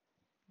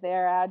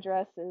 Their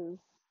address is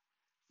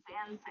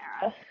San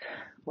Serif.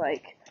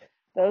 Like,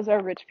 those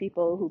are rich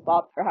people who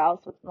bought their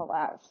house within the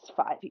last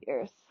 5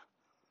 years.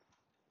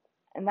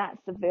 And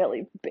that's a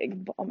really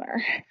big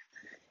bummer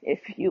if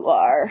you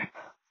are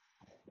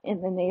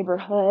in the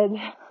neighborhood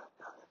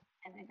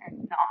and you're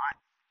not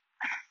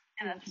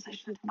in a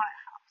position to buy a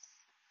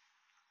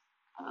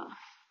house.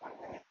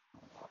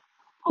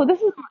 Oh,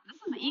 this is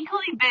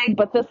equally big,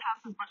 but this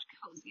house is much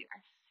cozier.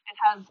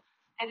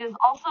 It is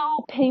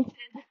also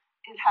painted.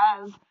 It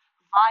has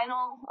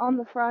vinyl on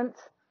the front.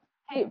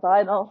 I hate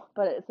vinyl,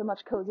 but it's a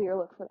much cozier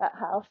look for that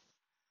house.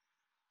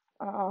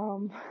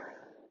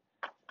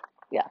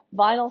 Yeah,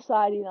 vinyl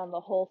siding on the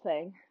whole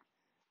thing.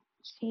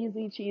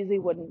 Cheesy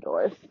wooden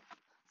doors.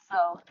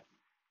 So,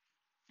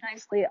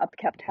 nicely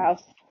upkept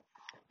house,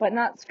 but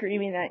not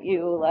screaming at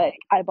you like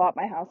I bought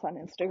my house on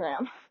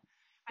Instagram,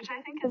 which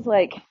I think is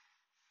like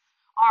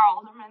our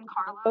alderman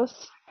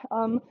Carlos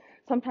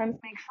sometimes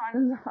makes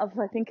fun of.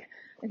 I think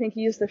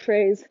he used the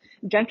phrase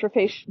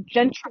gentrification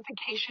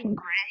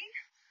gray,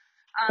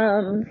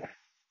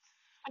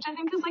 which I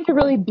think is like a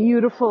really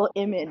beautiful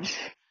image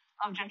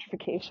of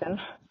gentrification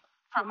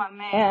from a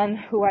man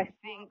who I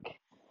think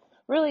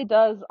really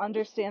does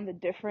understand the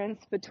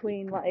difference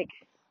between like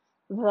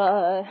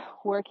the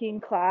working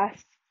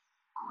class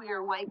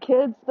queer white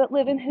kids that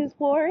live in his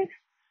ward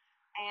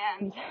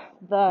and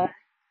the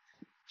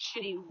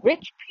shitty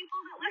rich people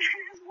that live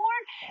in his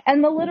ward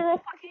and the literal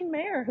fucking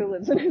mayor who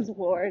lives in his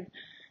ward.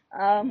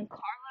 Carlos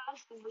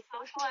is a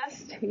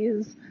socialist.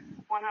 He's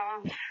one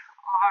of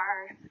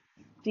are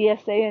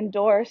DSA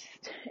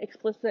endorsed,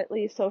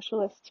 explicitly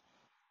socialist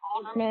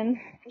aldermen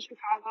in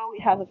Chicago. We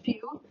have a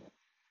few.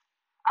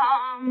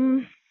 A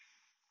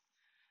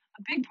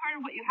big part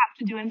of what you have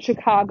to do in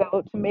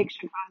Chicago to make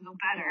Chicago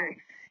better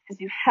is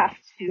you have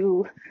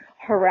to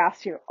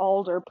harass your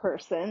alder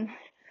person,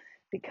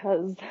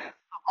 because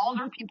the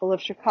alder people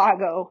of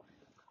Chicago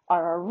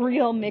are a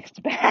real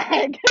mixed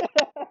bag.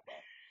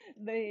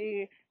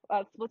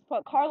 Let's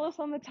put Carlos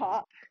on the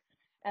top,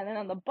 and then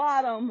on the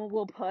bottom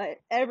we'll put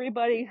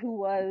everybody who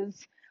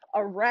was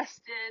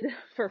arrested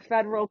for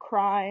federal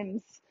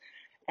crimes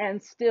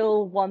and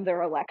still won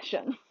their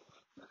election.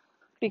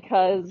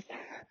 Because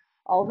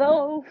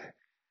although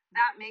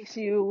that makes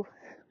you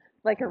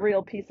like a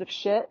real piece of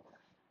shit,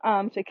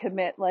 to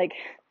commit, like,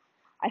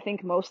 I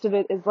think most of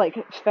it is like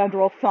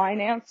federal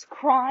finance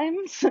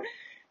crimes,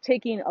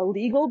 taking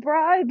illegal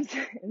bribes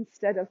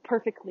instead of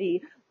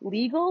perfectly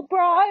legal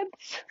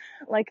bribes,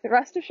 like the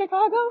rest of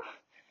Chicago.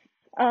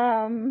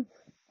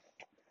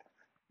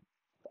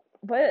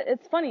 But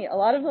it's funny, a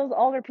lot of those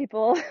older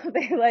people,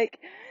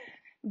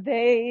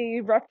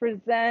 they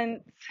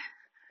represent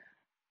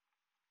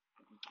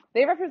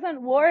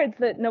wards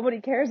that nobody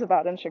cares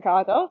about in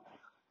Chicago,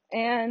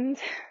 and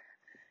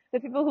the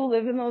people who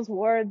live in those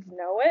wards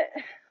know it.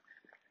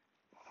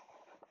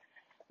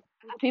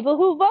 The people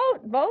who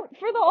vote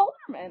for the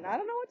alderman. I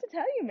don't know what to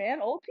tell you,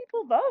 man. Old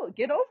people vote.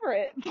 Get over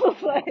it.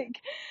 Like,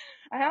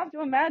 I have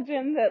to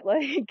imagine that,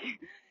 like,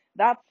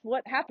 that's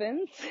what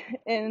happens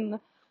in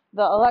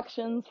the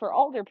elections for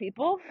older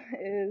people,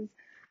 is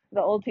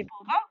the old people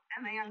vote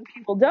and the young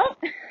people don't.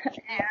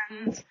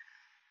 And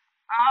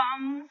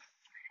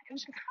in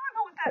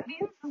Chicago, what that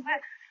means is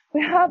that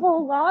we have a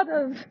lot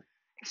of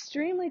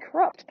extremely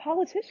corrupt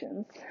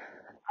politicians.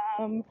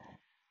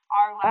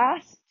 Our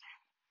last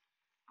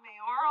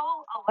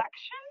mayoral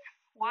election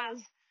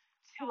was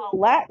to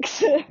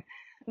elect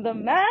the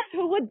man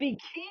who would be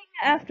king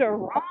after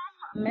Rahm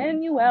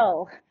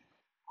Emanuel.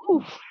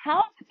 Oof,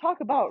 how to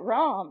talk about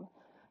Rahm?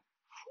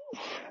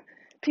 Oof.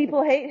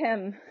 People hate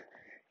him.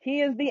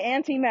 He is the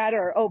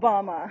antimatter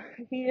Obama.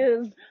 He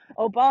is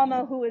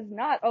Obama who is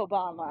not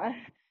Obama.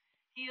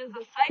 He is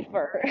a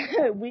cipher.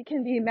 We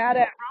can be mad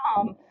at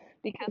Rahm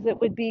because it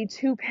would be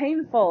too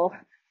painful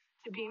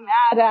to be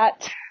mad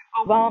at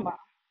Obama.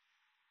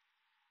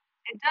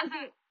 It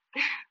doesn't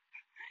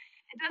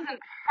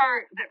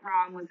hurt that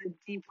Rahm was a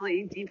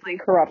deeply, deeply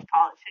corrupt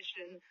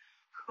politician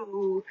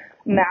who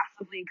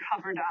massively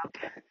covered up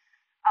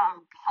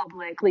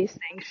publicly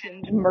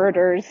sanctioned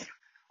murders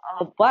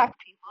of Black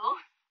people.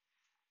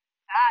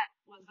 That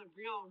was a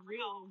real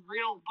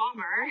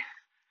bummer.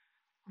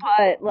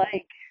 But,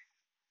 like,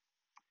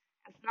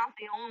 it's not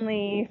the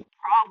only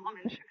problem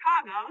in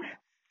Chicago.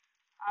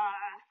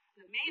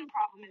 The main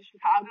problem in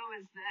Chicago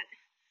is that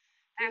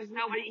there's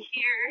nobody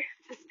here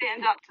to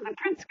stand up to the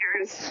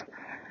Pritzkers.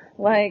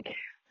 Like,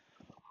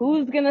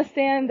 who's gonna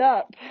stand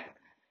up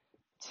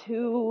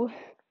to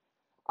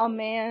a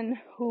man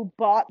who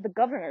bought the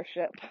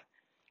governorship?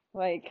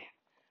 Like,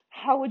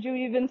 how would you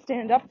even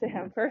stand up to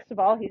him? First of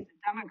all, he's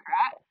a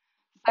Democrat.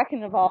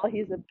 Second of all,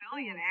 he's a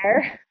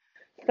billionaire.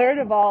 Third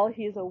of all,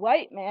 he's a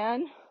white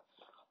man.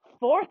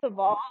 Fourth of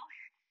all,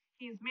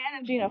 he's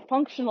managing a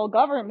functional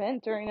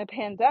government during a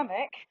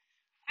pandemic.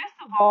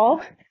 Fifth of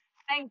all,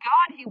 thank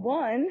God he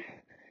won.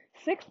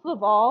 Sixth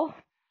of all,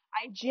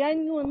 I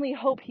genuinely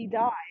hope he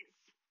dies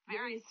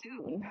very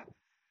soon.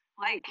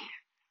 Like,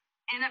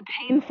 in a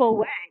painful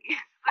way.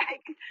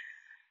 Like,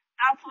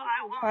 that's what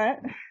I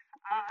want.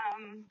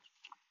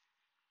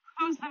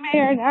 Who's the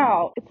mayor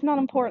now? It's not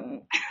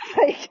important.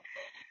 Like,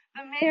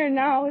 the mayor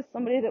now is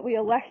somebody that we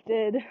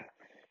elected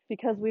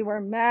because we were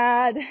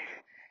mad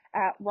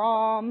at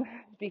Rahm,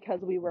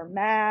 because we were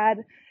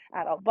mad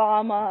at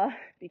Obama,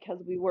 because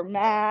we were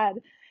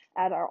mad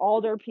at our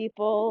older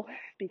people,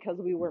 because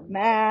we were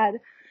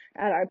mad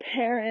at our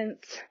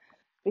parents,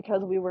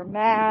 because we were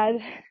mad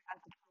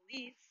at the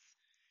police,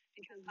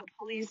 because the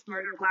police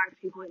murder Black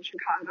people in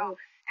Chicago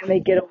and they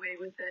get away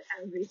with it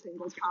every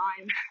single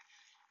time.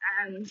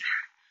 And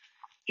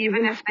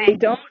even if they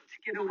don't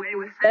get away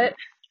with it,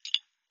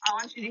 I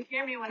want you to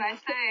hear me when I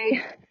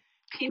say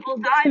people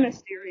die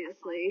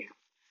mysteriously.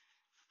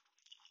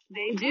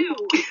 They do.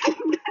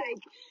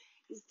 Like,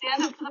 you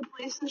stand up to the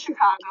police in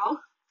Chicago,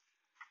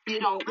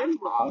 you don't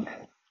live long.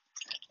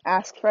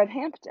 Ask Fred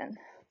Hampton.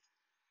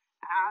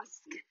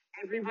 Ask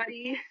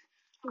everybody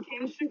who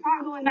came to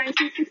Chicago in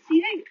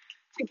 1968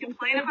 to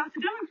complain about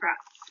the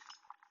Democrats.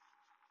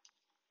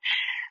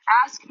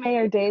 Ask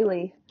Mayor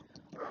Daley,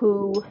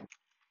 who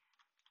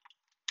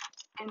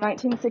in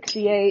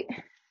 1968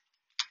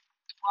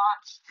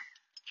 watched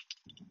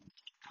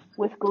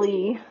with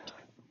glee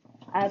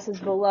as his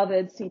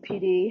beloved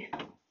CPD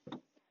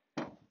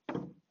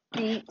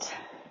beat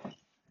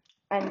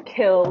and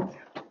killed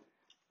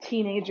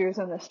teenagers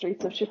in the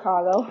streets of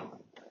Chicago.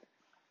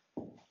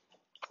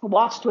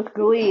 Watched with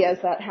glee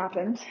as that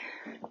happened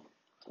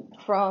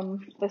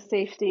from the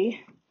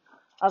safety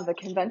of the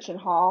convention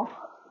hall.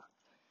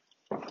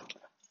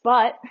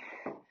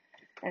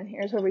 And And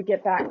here's where we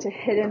get back to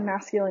hidden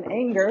masculine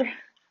anger.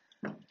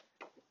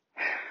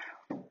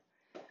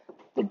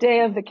 The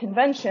day of the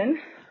convention,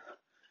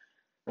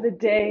 the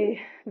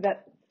day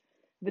that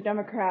the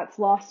Democrats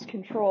lost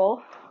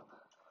control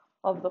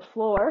of the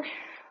floor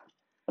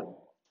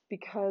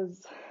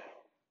because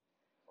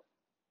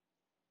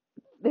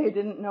they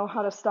didn't know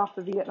how to stop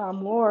the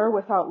Vietnam War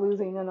without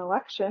losing an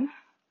election.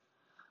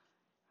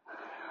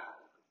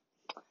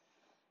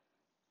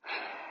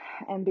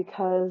 And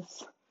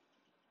because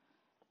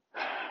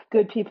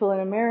good people in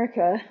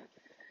America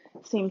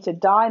seem to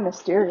die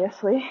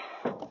mysteriously.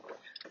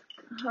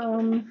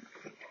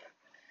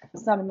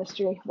 It's not a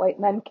mystery. White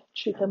men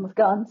shoot them with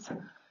guns.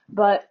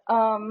 But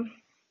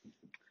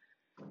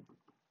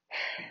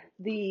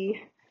the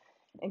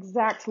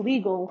exact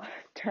legal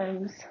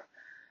terms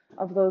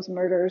of those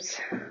murders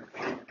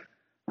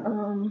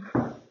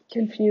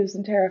confuse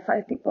and terrify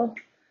people.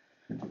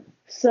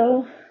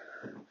 So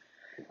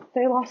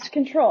they lost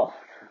control.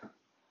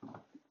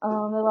 They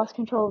lost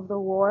control of the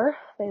war.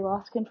 They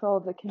lost control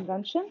of the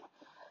convention.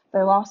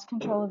 They lost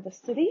control of the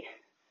city.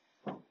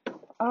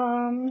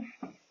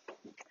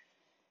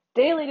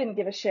 Daley didn't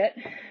give a shit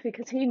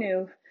because he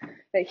knew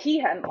that he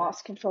hadn't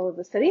lost control of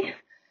the city.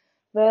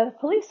 The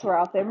police were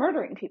out there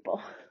murdering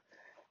people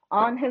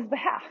on his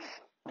behalf.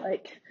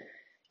 Like,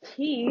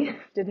 he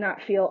did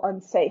not feel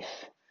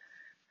unsafe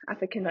at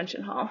the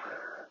convention hall.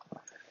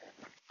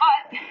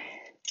 But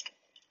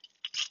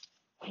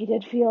he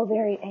did feel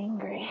very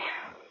angry.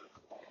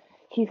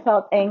 He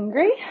felt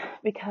angry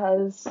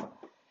because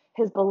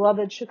his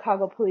beloved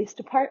Chicago Police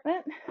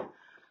Department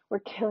were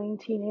killing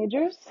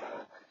teenagers,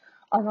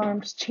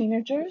 unarmed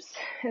teenagers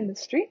in the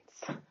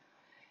streets.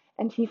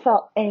 And he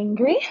felt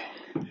angry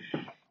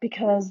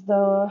because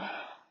the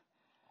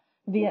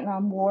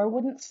Vietnam War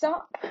wouldn't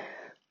stop.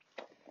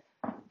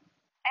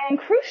 And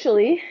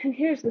crucially, and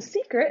here's the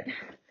secret,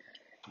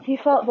 he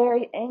felt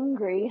very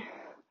angry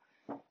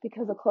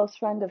because a close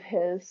friend of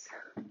his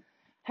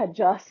had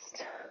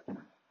just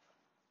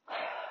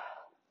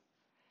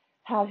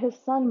had his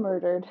son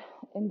murdered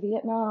in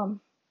Vietnam.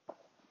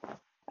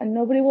 And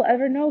nobody will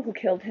ever know who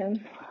killed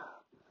him.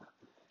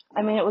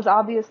 I mean, it was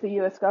obvious the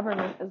U.S.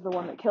 government is the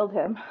one that killed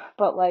him,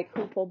 but, like,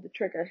 who pulled the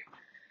trigger?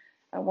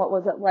 And what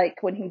was it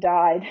like when he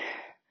died?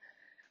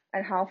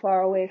 And how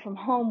far away from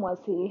home was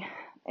he?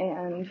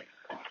 And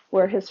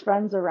were his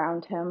friends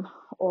around him?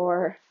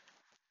 Or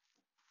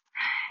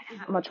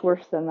is it much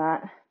worse than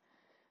that?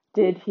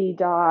 Did he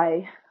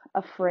die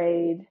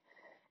afraid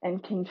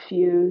and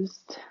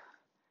confused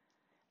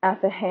at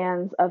the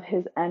hands of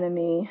his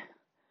enemy,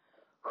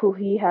 who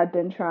he had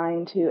been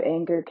trying to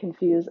anger,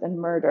 confuse, and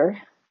murder?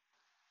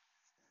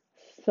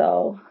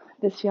 So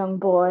this young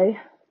boy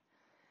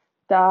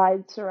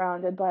died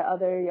surrounded by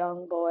other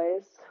young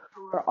boys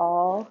who were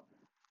all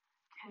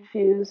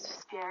confused,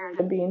 scared,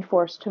 and being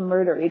forced to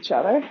murder each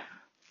other.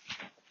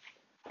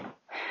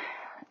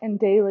 And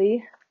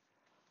Daley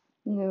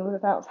knew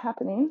that was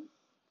happening.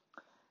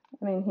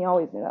 I mean, he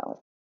always knew that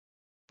was.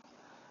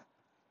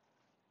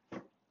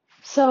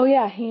 So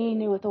yeah, he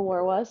knew what the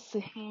war was.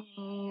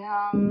 He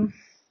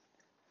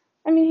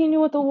knew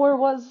what the war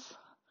was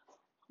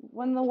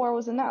when the war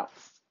was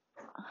announced.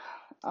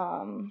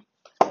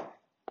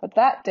 But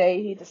that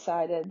day he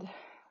decided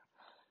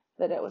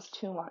that it was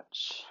too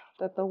much,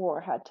 that the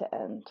war had to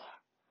end.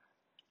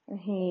 And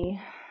he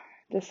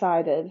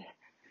decided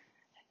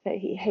that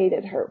he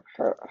hated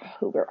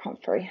Hubert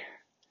Humphrey.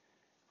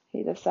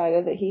 He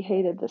decided that he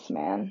hated this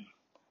man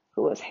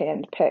who was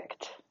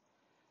handpicked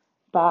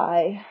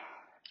by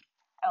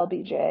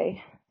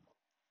LBJ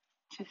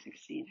to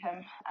succeed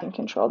him and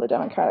control the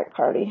Democratic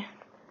Party.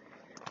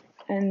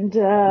 And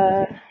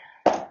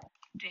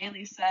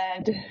Daley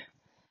said,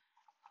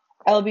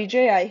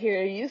 LBJ, I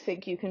hear you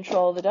think you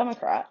control the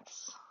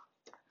Democrats.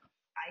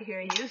 I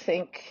hear you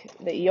think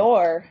that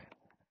you're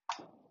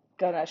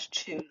gonna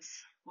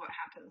choose what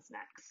happens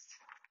next.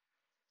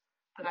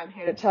 But I'm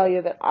here to tell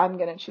you that I'm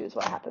gonna choose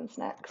what happens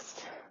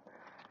next.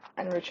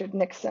 And Richard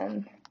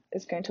Nixon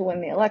is going to win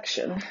the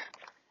election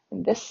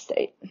in this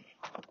state.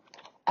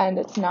 And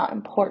it's not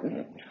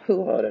important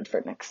who voted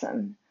for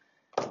Nixon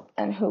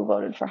and who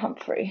voted for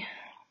Humphrey.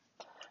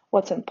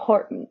 What's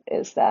important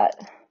is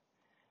that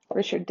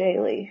Richard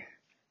Daley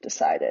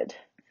decided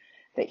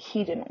that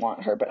he didn't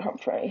want Hubert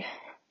Humphrey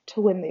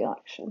to win the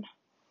election.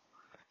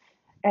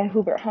 And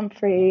Hubert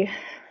Humphrey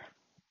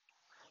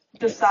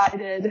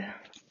decided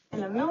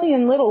in a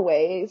million little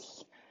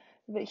ways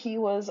that he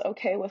was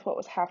okay with what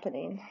was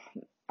happening,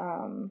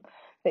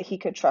 that he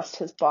could trust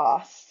his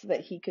boss,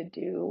 that he could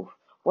do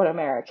what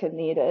America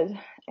needed.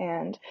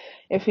 And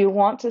if you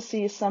want to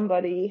see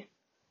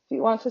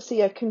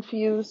a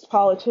confused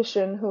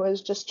politician who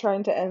is just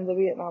trying to end the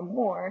Vietnam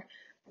War,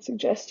 I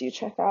suggest you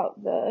check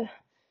out the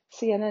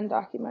CNN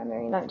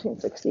documentary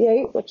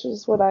 1968, which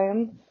is what I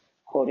am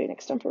quoting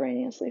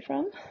extemporaneously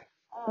from.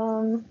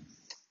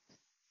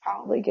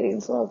 Probably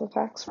getting some of the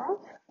facts wrong.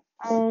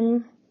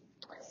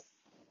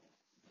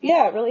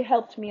 It really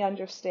helped me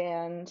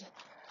understand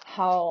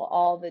how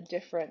all the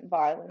different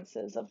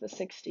violences of the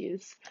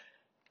 60s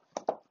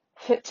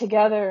fit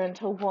together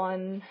into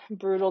one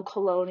brutal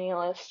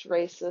colonialist,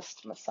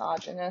 racist,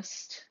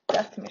 misogynist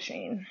death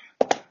machine.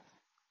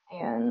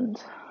 And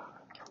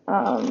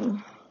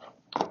modern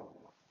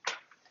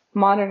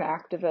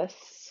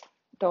activists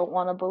don't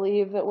want to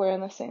believe that we're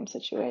in the same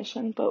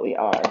situation, but we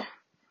are.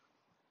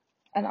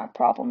 And our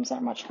problems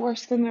are much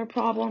worse than their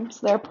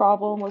problems. Their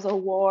problem was a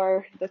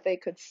war that they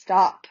could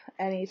stop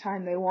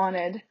anytime they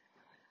wanted.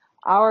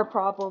 Our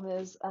problem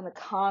is an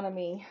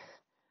economy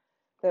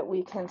that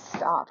we can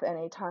stop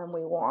anytime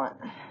we want.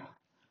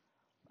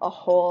 A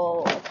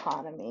whole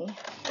economy.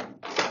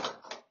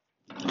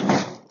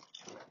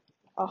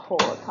 A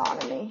whole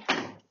economy.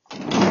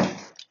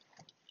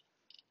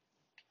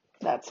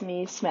 That's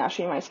me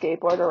smashing my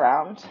skateboard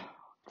around,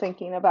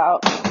 thinking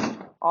about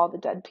all the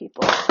dead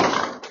people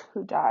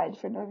who died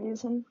for no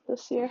reason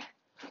this year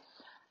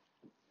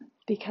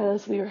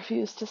because we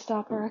refused to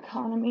stop our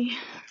economy.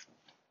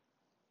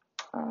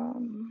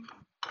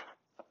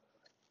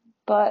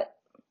 But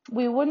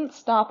we wouldn't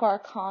stop our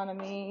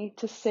economy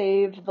to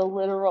save the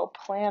literal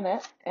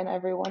planet and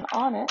everyone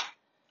on it.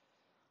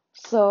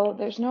 So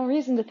there's no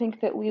reason to think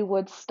that we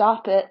would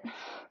stop it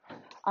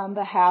on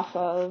behalf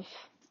of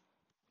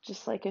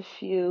just like a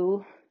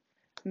few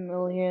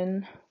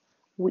million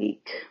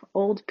weak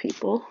old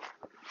people.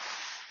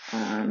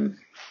 And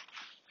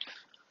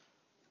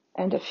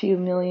a few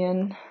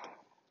million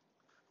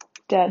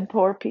dead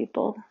poor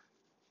people.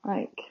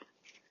 Like,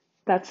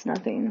 that's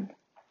nothing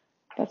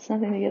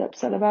to get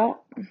upset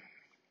about.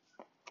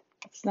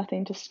 It's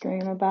nothing to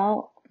scream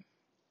about.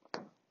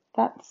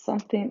 That's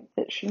something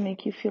that should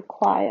make you feel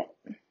quiet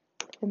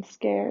and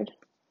scared.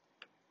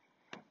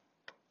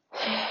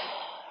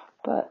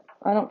 But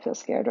I don't feel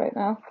scared right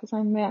now because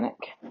I'm manic.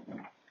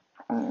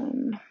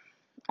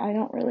 I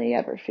don't really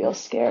ever feel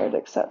scared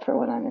except for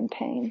when I'm in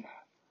pain.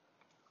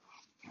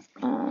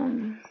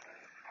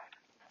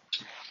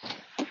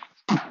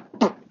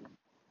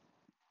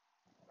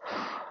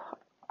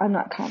 I'm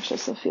not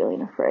conscious of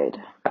feeling afraid.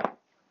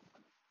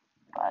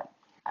 But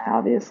I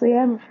obviously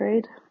am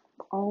afraid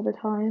all the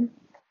time.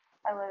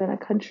 I live in a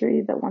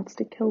country that wants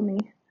to kill me.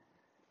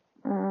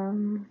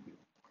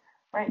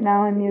 Right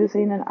now I'm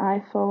using an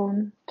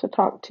iPhone to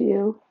talk to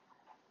you.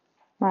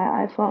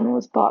 My iPhone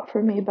was bought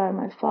for me by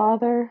my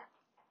father.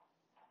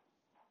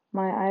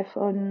 My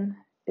iPhone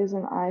is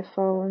an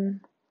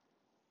iPhone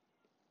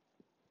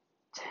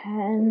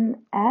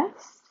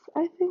XS,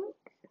 I think.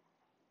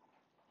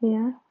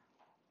 Yeah.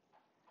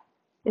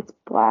 It's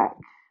black.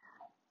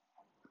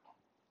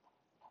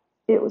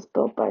 It was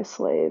built by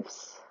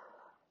slaves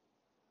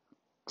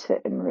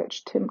to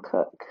enrich Tim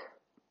Cook,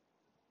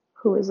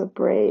 who is a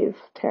brave,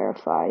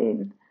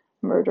 terrifying,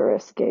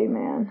 murderous gay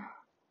man.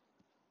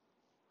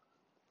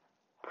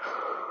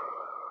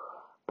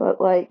 But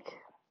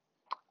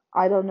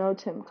I don't know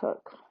Tim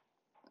Cook.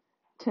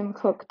 Tim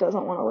Cook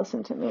doesn't want to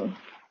listen to me.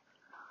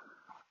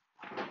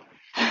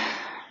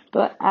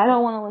 But I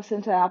don't want to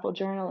listen to Apple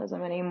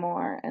journalism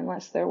anymore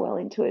unless they're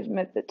willing to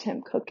admit that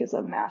Tim Cook is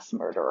a mass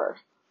murderer.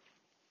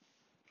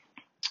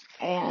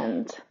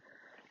 And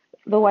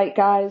the white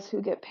guys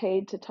who get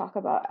paid to talk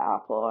about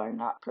Apple are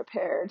not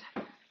prepared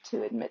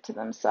to admit to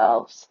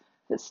themselves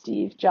that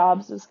Steve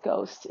Jobs'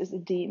 ghost is a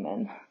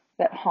demon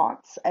that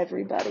haunts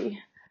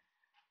everybody.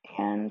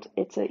 And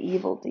it's an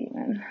evil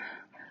demon.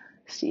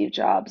 Steve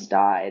Jobs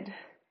died.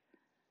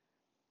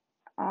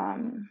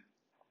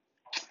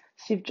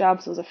 Steve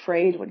Jobs was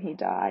afraid when he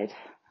died.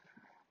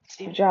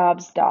 Steve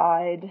Jobs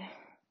died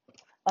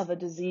of a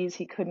disease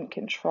he couldn't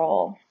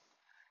control.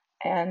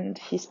 And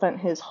he spent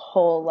his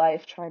whole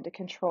life trying to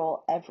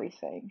control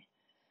everything.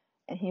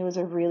 And he was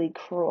a really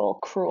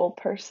cruel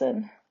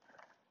person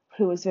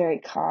who was very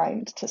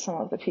kind to some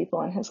of the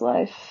people in his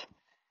life.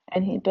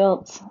 And he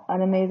built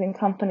an amazing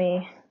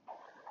company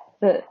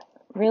that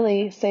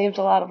really saved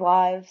a lot of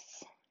lives,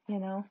 you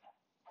know.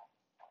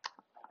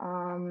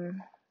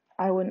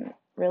 I wouldn't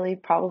really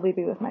probably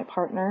be with my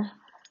partner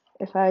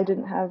if I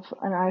didn't have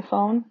an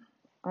iPhone.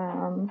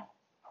 I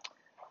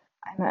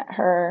met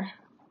her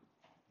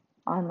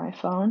on my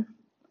phone.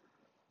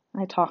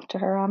 I talked to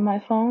her on my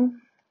phone.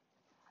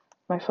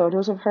 My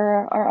photos of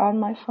her are on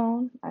my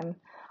phone.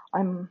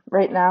 I'm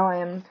right now I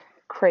am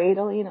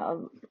cradling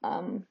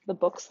the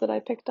books that I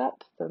picked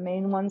up. The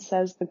main one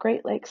says The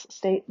Great Lakes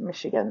State,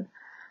 Michigan.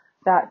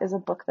 That is a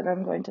book that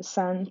I'm going to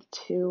send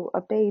to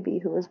a baby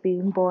who is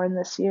being born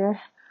this year.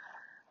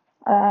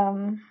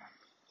 I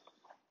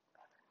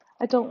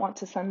don't want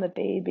to send the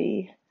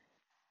baby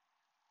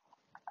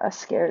a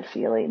scared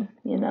feeling,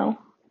 you know,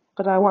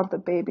 but I want the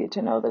baby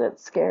to know that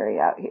it's scary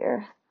out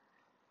here.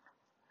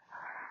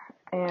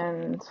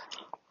 And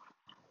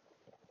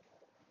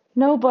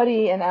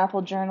nobody in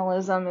Apple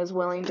journalism is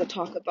willing to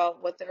talk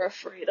about what they're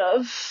afraid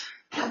of.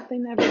 They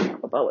never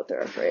talk about what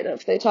they're afraid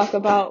of. They talk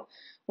about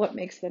what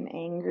makes them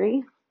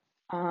angry.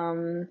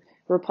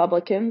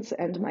 Republicans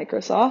and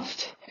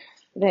Microsoft.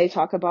 They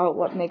talk about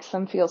what makes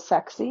them feel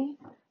sexy,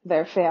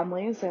 their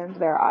families and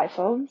their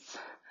iPhones.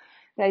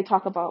 They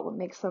talk about what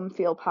makes them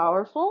feel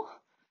powerful,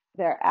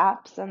 their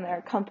apps and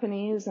their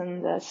companies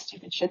and the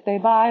stupid shit they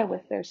buy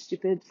with their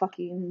stupid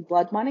fucking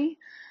blood money.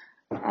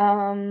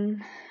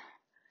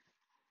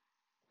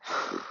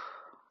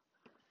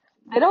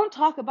 They don't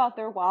talk about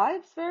their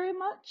wives very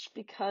much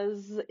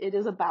because it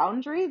is a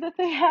boundary that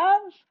they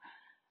have.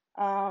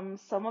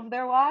 Some of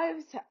their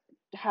wives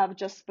have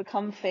just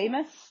become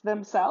famous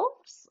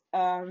themselves.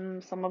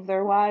 Some of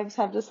their wives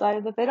have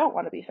decided that they don't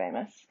want to be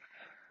famous.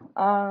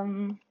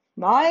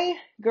 My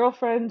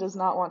girlfriend does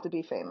not want to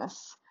be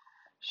famous.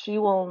 She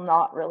will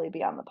not really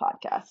be on the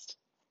podcast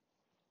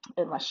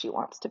unless she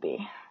wants to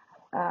be.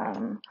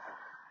 But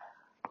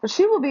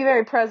she will be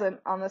very present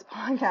on this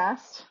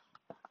podcast,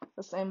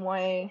 the same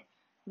way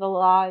the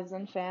lives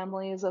and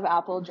families of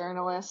Apple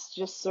journalists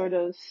just sort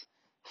of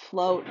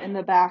float in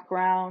the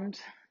background,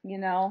 you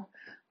know,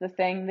 the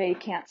thing they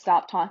can't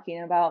stop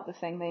talking about, the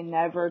thing they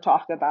never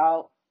talk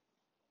about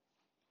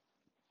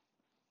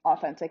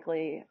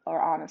authentically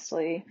or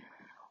honestly,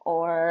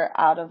 or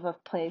out of a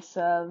place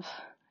of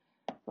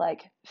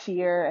like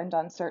fear and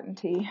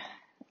uncertainty.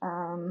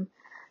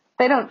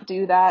 They don't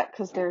do that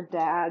because they're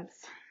dads.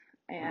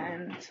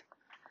 And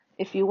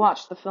if you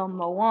watch the film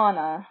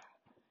Moana,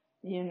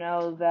 you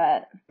know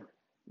that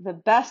the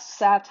best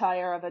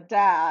satire of a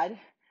dad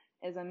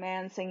is a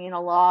man singing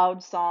a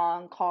loud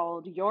song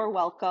called You're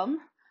Welcome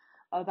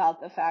about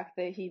the fact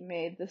that he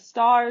made the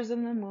stars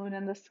and the moon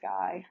and the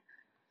sky.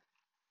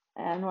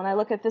 And when I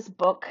look at this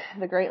book,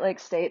 The Great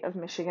Lakes State of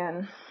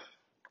Michigan,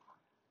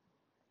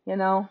 you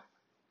know,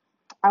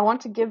 I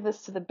want to give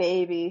this to the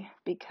baby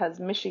because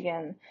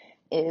Michigan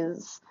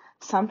is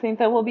something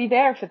that will be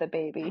there for the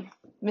baby.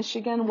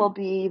 Michigan will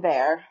be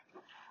there.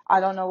 I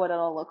don't know what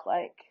it'll look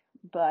like,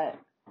 but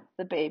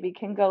the baby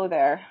can go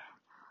there.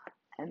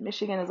 And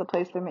Michigan is a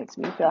place that makes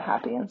me feel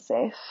happy and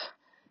safe.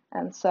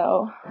 And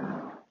so,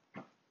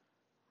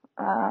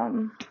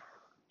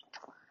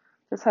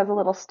 this has a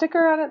little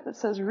sticker on it that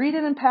says, read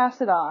it and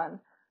pass it on.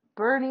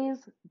 Bernie's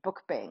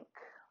Book Bank.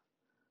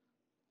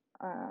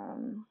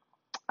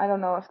 I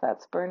don't know if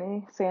that's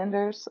Bernie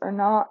Sanders or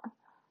not,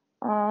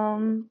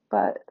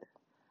 but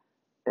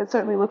it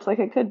certainly looks like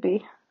it could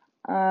be.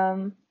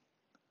 We're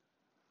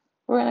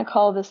going to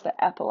call this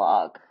the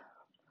epilogue.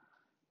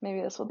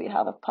 Maybe this will be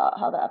how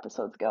the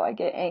episodes go. I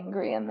get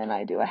angry and then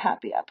I do a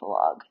happy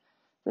epilogue.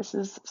 This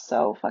is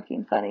so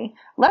fucking funny.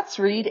 Let's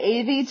read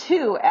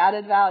AV2,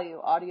 Added Value,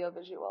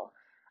 Audiovisual.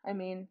 I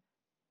mean,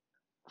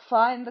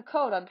 find the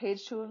code on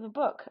page 2 of the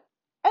book.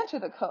 Enter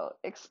the code.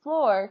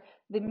 Explore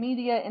the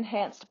media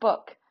enhanced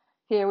book.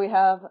 Here we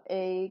have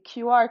a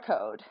QR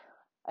code,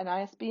 an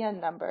ISBN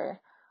number,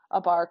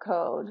 a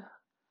barcode,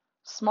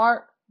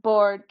 smart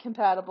board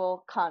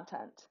compatible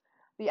content.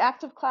 The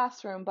Active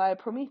Classroom by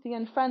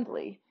Promethean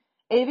Friendly.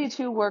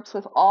 AV2 works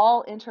with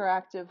all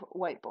interactive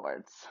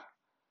whiteboards.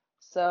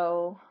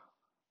 So,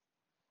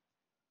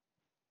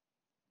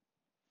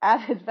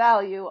 added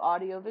value,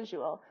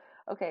 audiovisual.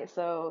 Okay,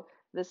 so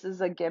this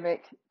is a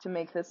gimmick to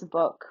make this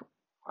book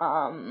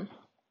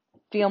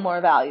feel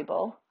more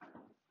valuable.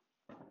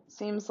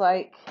 Seems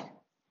like,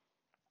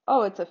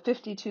 it's a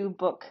 52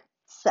 book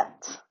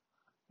set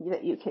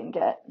that you can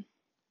get.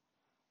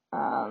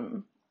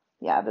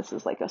 This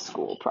is like a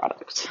school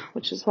product,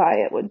 which is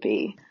why it would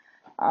be.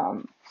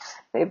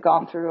 They've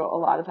gone through a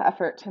lot of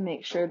effort to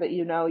make sure that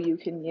you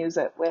can use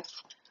it with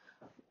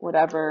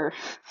whatever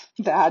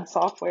bad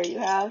software you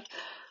have.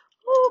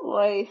 Oh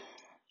boy,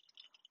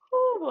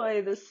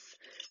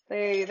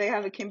 they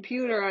have a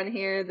computer on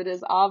here that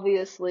is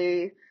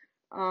obviously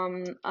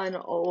an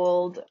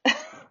old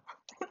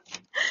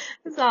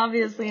it's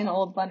obviously an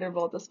old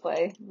Thunderbolt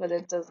display, but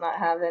it does not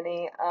have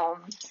any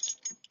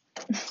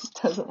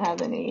doesn't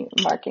have any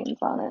markings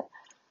on it.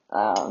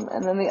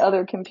 And then the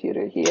other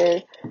computer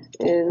here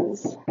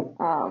is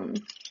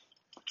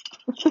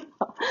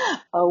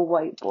a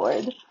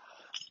whiteboard.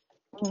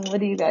 What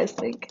do you guys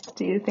think?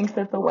 Do you think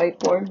that the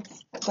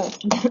whiteboards,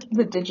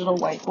 the digital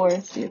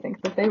whiteboards, do you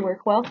think that they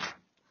work well?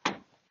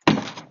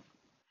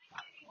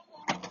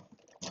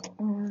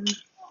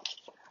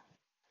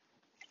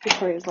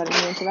 Victoria's letting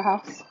me into the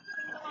house.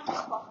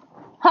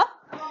 Huh?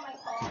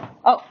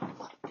 Oh.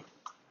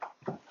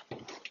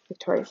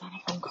 Victoria's on a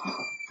phone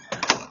call.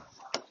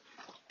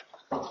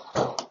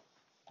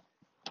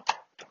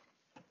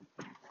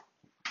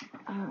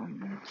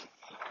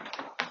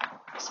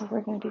 So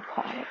we're going to be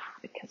quiet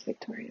because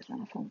Victoria's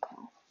on a phone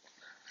call.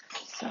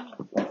 So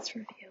let's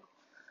review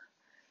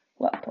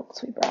what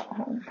books we brought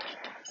home.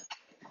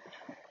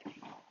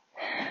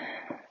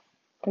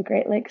 The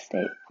Great Lakes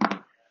State,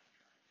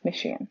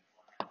 Michigan.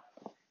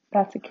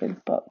 That's a kid's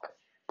book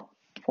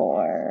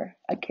for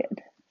a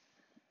kid.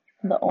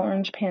 The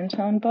Orange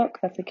Pantone book,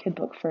 that's a kid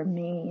book for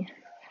me.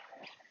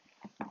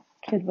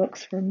 Kid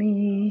books for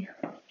me.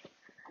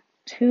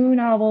 2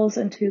 novels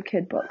and 2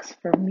 kid books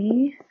for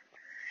me.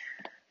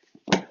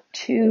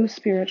 2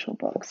 spiritual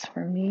books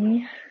for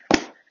me.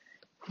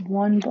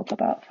 1 book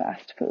about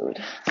fast food.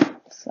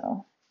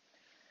 So,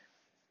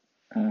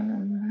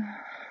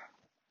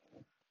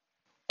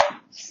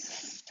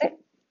 6,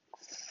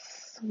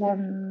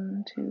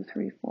 1, 2,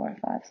 3, 4,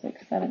 5,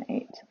 6, 7,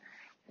 8.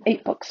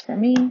 8 books for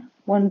me,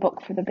 1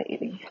 book for the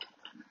baby.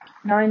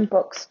 9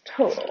 books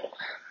total.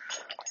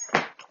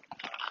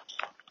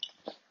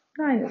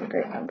 9 is a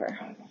great number.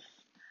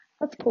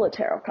 Let's pull a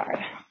tarot card.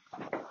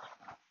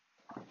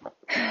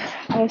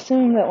 I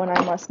assume that when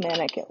I'm less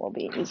manic, it will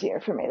be easier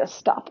for me to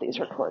stop these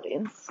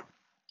recordings.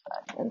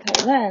 But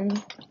until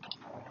then,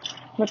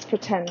 let's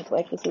pretend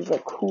like this is a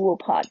cool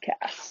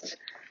podcast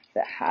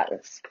that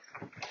has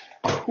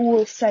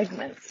cool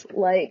segments,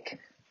 like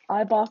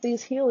I bought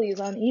these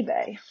Heelys on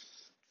eBay.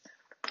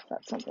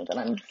 That's something that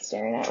I'm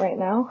staring at right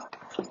now.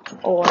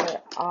 Or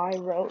I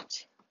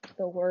wrote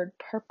the word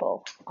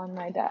purple on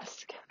my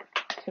desk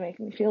to make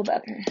me feel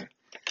better.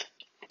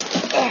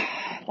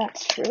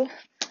 That's true.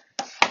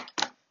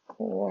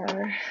 Or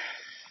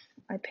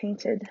I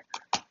painted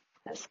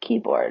this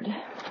keyboard,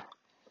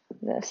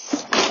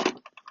 this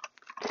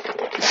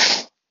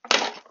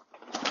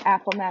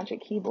Apple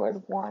Magic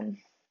Keyboard 1.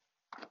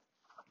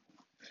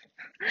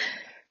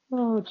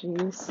 Oh,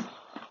 jeez.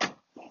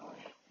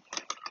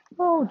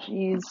 Oh,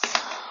 jeez.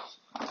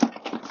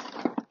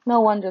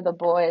 No wonder the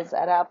boys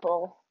at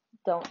Apple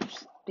don't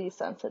be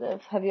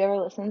sensitive. Have you ever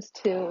listened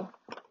to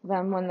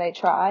them when they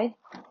try?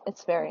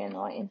 It's very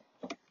annoying.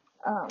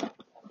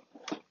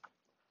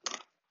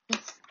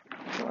 This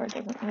door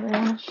doesn't really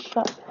want to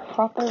shut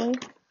properly.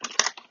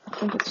 I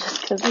think it's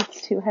just because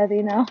it's too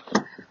heavy now.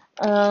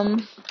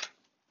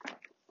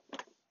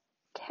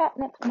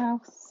 Catnip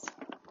mouse.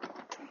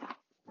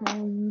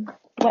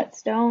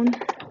 Whetstone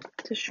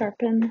to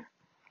sharpen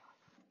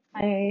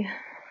my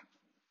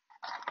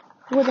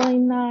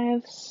whittling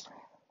knives.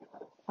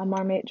 A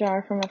Marmite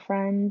jar from a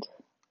friend.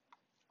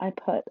 I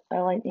put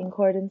a lightning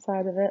cord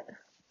inside of it.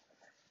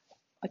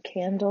 A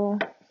candle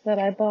that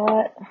I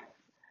bought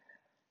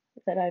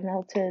that I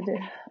melted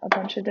a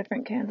bunch of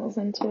different candles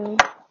into.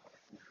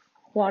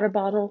 Water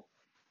bottle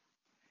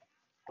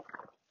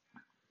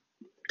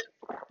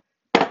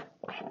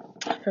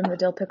from the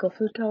Dill Pickle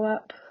Food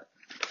Co-op.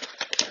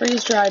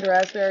 Freeze-dried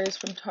raspberries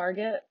from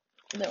Target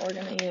that we're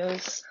going to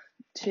use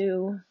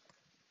to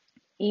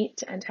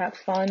eat and have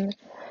fun,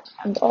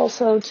 and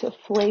also to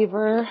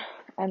flavor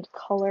and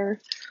color,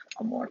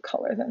 more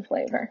color than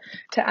flavor,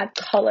 to add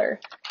color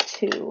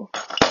to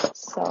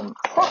some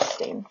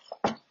frosting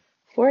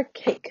for a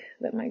cake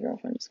that my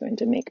girlfriend is going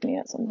to make me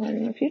at some point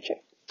in the future.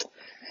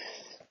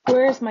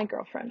 Where is my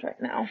girlfriend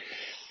right now?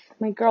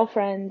 My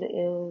girlfriend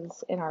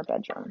is in our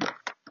bedroom.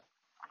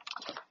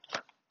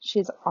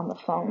 She's on the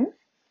phone.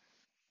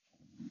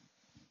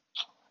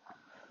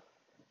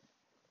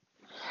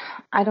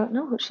 I don't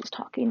know who she's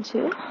talking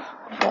to,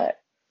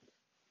 but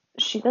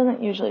she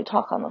doesn't usually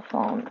talk on the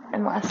phone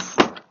unless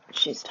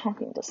she's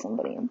talking to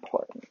somebody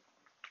important.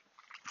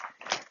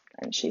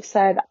 And she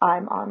said,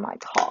 I'm on my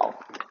call,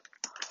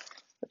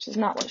 which is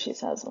not what she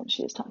says when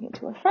she's talking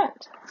to a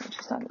friend. When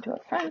she's talking to a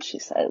friend, she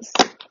says,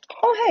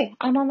 oh, hey,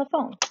 I'm on the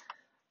phone.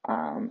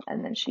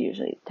 And then she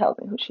usually tells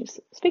me who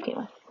she's speaking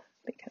with,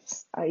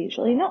 because I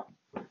usually know.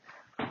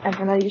 And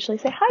then I usually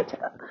say hi to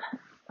them.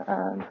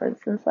 For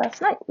instance,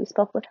 last night we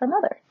spoke with her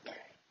mother,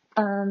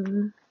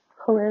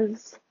 who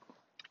is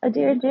a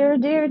dear, dear,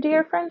 dear,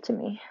 dear friend to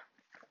me.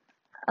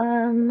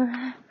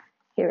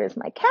 Here is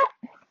my cat.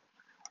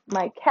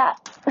 My cat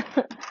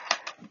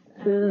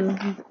is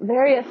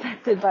very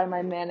affected by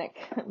my manic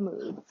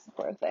moods,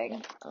 poor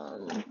thing.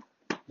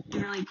 She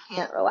really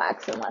can't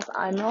relax unless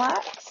I'm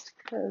relaxed,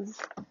 because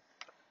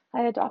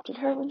I adopted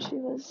her when she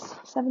was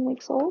 7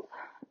 weeks old.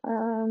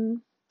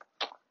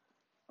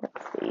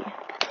 Let's see.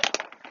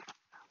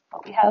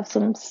 We have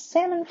some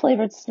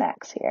salmon-flavored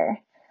snacks here,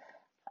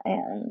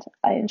 and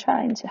I am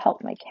trying to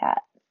help my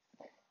cat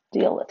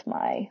deal with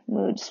my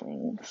mood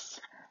swings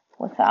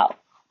without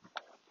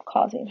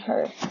causing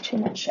her too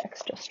much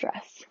extra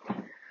stress.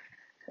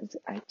 Because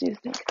I do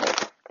think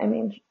that,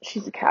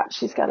 she's a cat.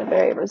 She's got a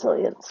very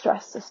resilient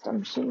stress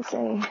system. She's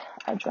a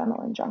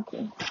adrenaline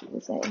junkie.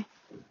 She's a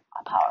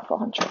powerful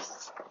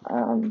huntress.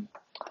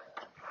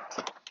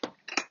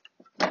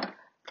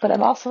 But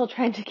I'm also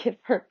trying to give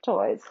her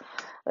toys.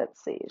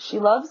 Let's see. She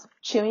loves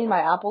chewing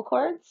my apple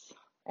cords,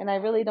 and I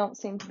really don't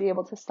seem to be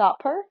able to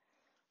stop her.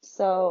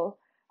 So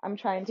I'm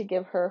trying to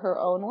give her her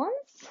own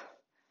ones.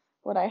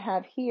 What I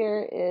have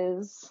here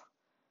is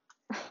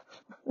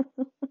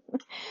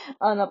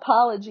an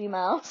apology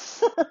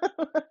mouse.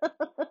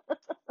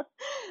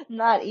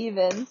 Not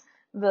even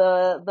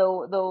the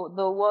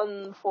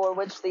one for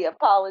which the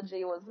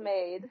apology was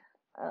made.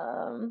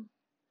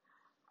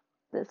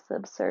 This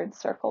absurd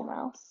circle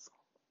mouse.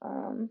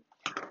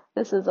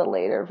 This is a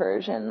later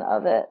version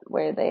of it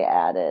where they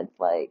added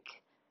like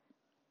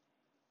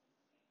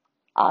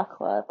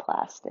aqua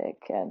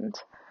plastic and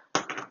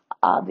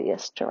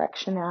obvious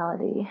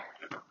directionality.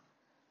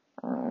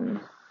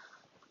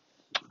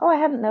 I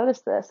hadn't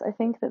noticed this. I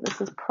think that this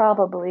is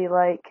probably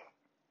like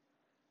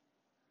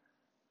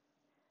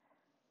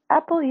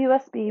Apple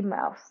USB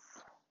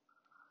mouse.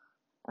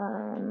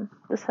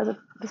 This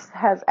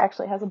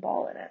actually has a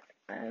ball in it.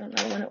 I don't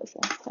know when it was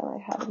last time I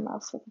had a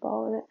mouse with a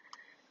ball in it.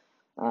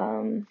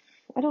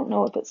 I don't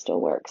know if it still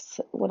works.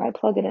 When I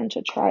plug it in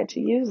to try to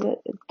use it,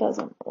 it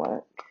doesn't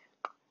work.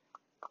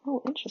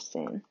 Oh,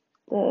 interesting.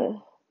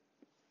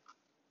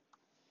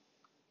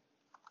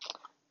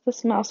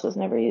 This mouse was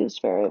never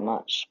used very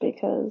much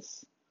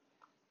because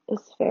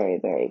it's very,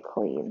 very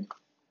clean.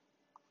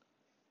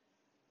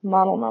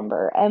 Model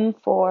number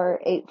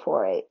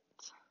M4848.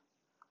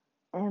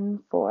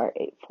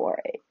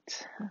 M4848.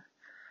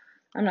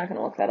 I'm not going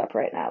to look that up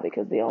right now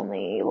because the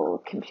only little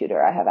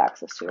computer I have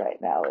access to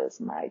right now is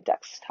my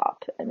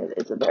desktop, and it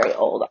is a very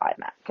old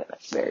iMac, and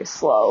it's very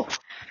slow.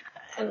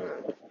 And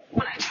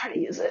when I try to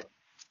use it,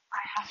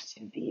 I have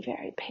to be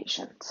very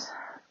patient.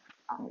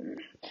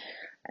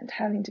 And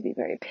having to be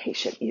very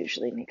patient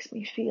usually makes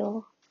me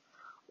feel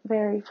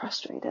very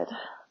frustrated.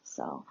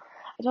 So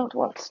I don't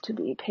want to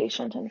be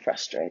patient and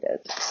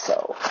frustrated.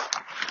 So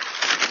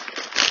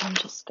I'm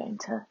just going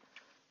to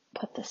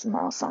put this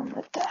mouse on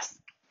the desk.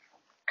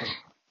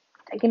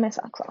 Taking my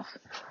socks off.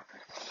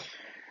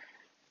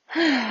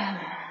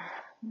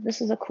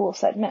 This is a cool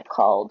segment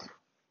called,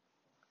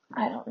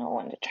 I don't know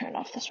when to turn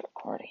off this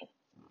recording.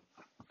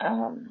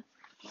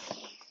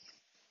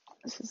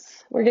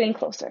 We're getting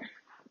closer.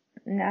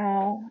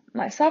 Now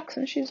my socks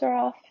and shoes are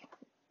off.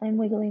 I'm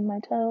wiggling my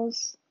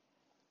toes.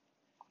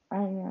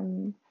 I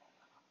am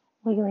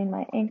wiggling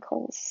my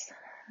ankles.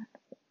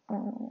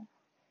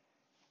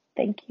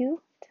 Thank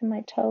you to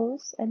my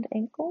toes and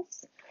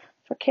ankles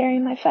for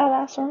carrying my fat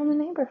ass around the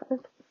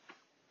neighborhood.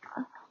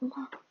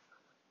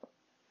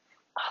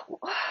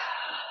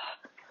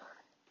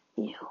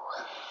 Ew.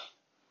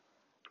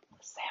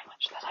 The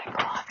sandwich that I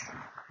got,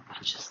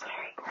 which is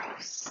very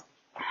gross.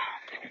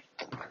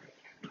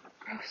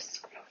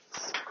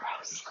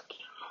 Gross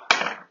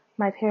looking.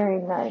 My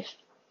paring knife,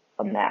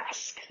 a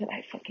mask that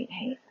I fucking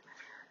hate,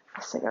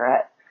 a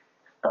cigarette.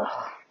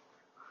 Ugh.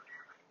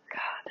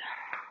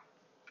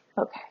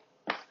 God. Okay.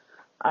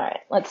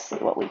 Alright, let's see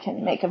what we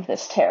can make of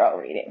this tarot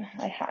reading.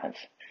 I have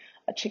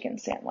a chicken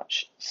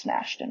sandwich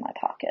smashed in my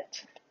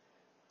pocket.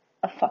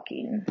 A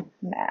fucking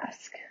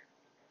mask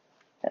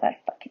that I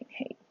fucking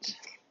hate.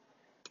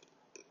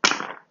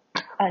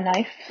 A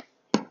knife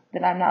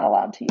that I'm not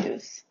allowed to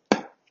use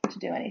to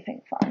do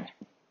anything fun.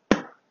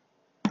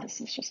 This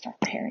is just a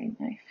paring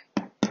knife.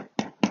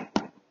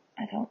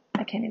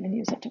 I can't even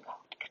use it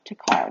to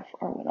carve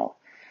or whittle.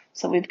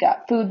 So we've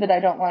got food that I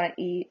don't want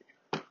to eat,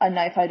 a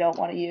knife I don't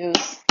want to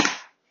use,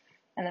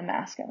 and a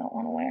mask I don't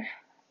want to wear.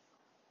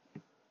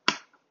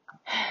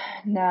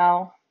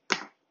 Now,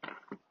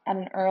 at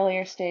an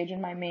earlier stage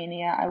in my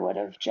mania, I would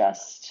have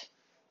just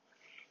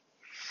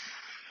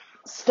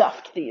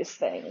stuffed these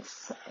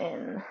things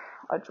in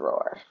a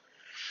drawer.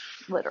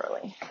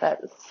 Literally.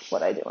 That is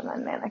what I do when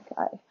I'm manic.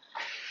 I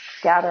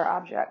gather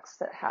objects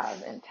that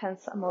have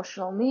intense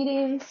emotional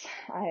meanings.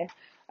 I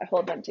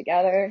hold them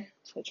together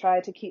to try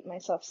to keep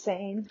myself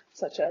sane,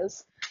 such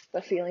as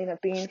the feeling of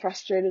being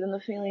frustrated and the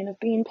feeling of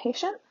being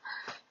patient.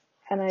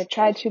 And I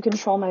try to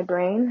control my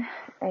brain,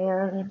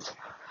 and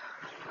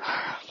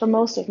for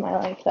most of my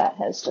life that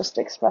has just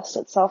expressed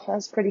itself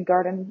as pretty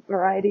garden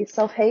variety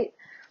self-hate.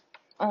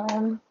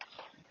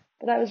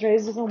 But I was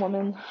raised as a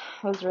woman.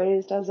 I was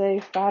raised as a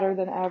fatter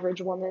than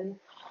average woman.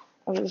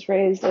 I was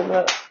raised as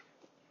a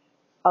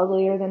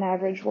uglier than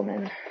average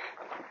woman.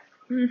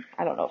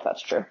 I don't know if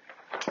that's true.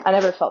 I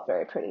never felt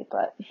very pretty,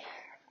 but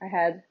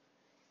I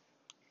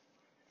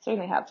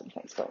certainly had some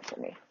things going for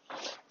me,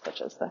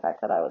 such as the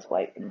fact that I was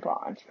white and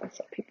blonde, and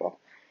so people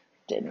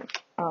didn't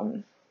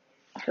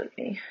hurt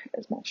me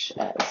as much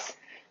as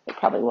they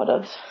probably would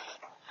have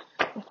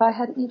if I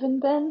had even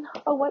been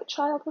a white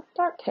child with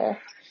dark hair.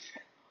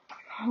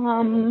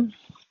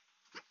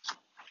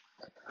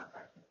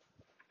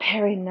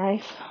 Paring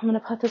knife. I'm going to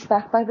put this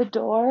back by the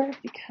door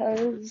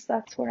because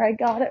that's where I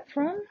got it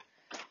from.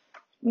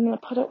 I'm going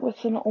to put it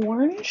with an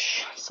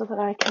orange so that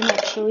I can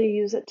actually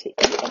use it to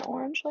eat an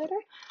orange later.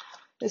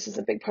 This is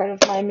a big part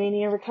of my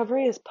mania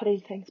recovery, is putting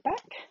things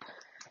back.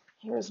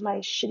 Here's my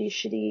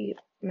shitty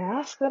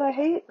mask that I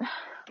hate.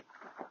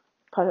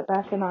 Put it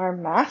back in our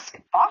mask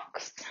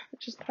box,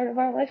 which is part of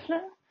our life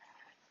now.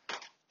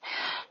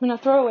 I'm going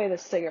to throw away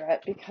this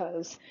cigarette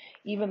because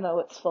even though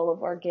it's full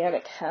of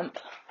organic hemp,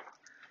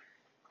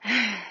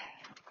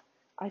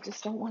 I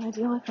just don't want to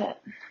deal with it.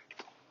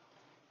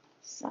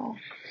 So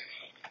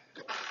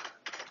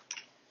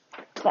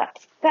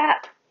that's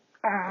that.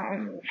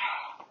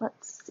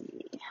 Let's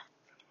see.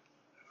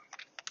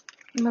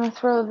 I'm going to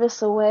throw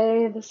this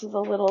away. This is a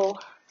little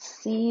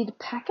seed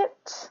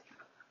packet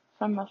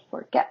from a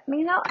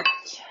forget-me-not.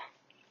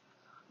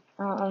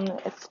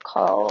 It's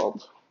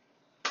called,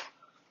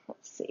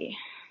 let's see.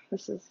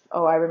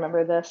 I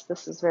remember this.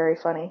 This is very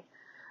funny.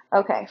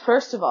 Okay,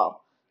 first of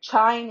all,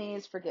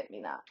 Chinese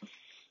forget-me-not.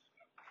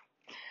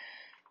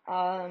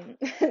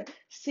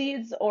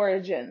 Seeds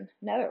origin,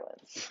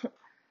 Netherlands.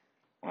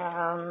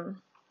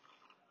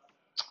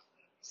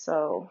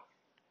 So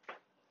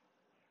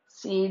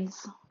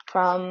seeds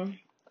from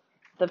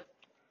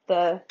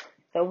the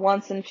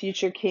once and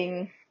future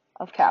king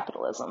of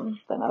capitalism,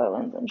 the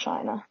Netherlands and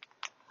China.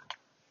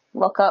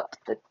 Look up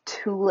the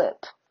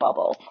tulip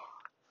bubble.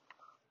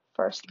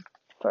 First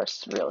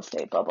real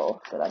estate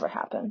bubble that ever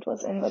happened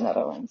was in the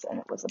Netherlands, and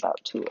it was about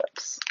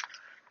tulips.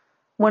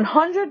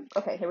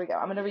 Okay, here we go.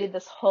 I'm going to read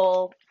this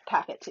whole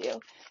packet to you.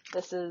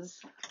 This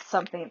is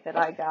something that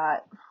I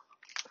got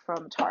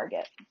from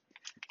Target,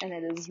 and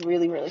it is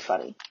really, really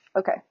funny.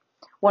 Okay,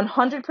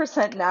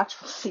 100%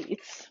 natural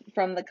seeds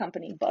from the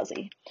company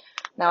Buzzy.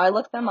 Now, I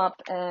looked them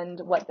up, and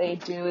what they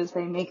do is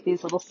they make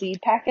these little seed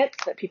packets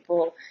that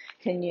people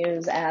can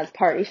use as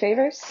party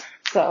favors.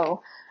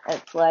 So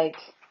it's like,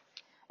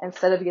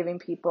 instead of giving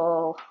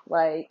people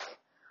like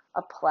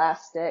a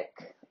plastic,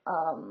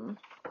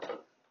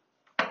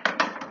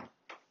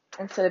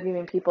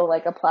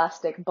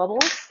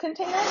 bubbles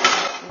container,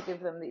 you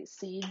give them these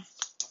seeds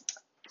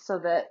so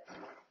that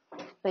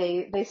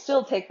they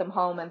still take them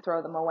home and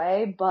throw them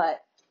away,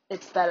 but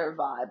it's better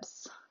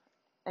vibes.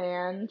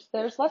 And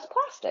there's less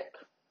plastic,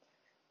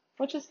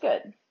 which is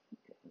good.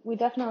 We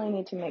definitely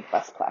need to make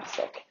less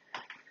plastic.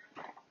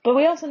 But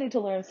we also need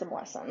to learn some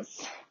lessons.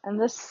 And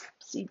this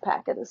seed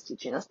packet is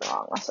teaching us the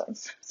wrong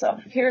lessons. So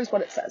here's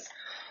what it says.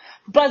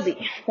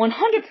 Buzzy,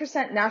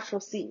 100%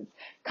 natural seeds.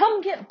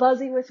 Come get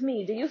buzzy with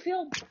me. Do you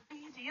feel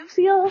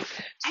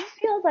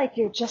like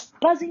you're just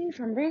buzzing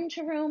from room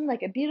to room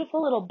like a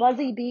beautiful little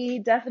buzzy bee?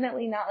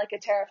 Definitely not like a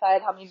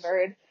terrified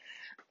hummingbird.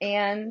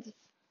 And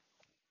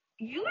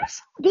you are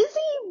so busy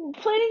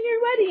planning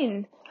your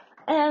wedding.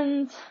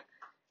 And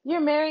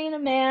you're marrying a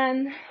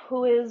man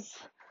who is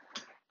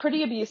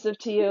pretty abusive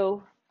to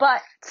you,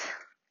 but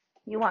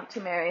you want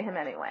to marry him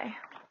anyway.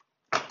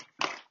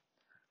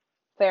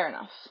 Fair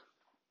enough.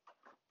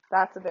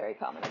 That's a very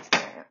common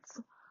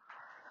experience.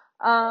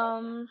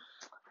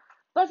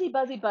 Buzzy,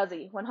 buzzy,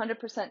 buzzy,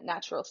 100%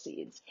 natural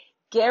seeds,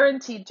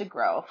 guaranteed to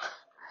grow.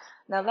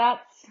 Now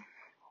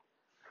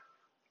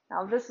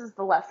this is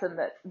the lesson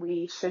that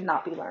we should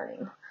not be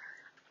learning.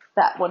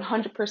 That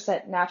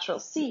 100% natural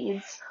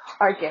seeds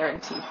are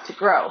guaranteed to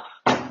grow.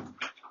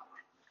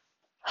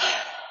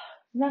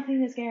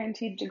 Nothing is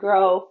guaranteed to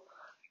grow.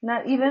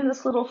 Not even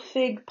this little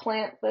fig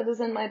plant that is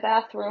in my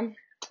bathroom.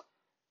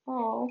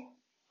 Oh,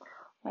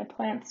 my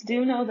plants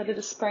do know that it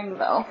is spring,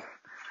 though.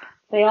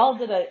 They all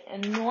did an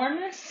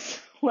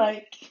enormous,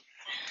 I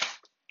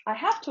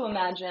have to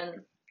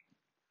imagine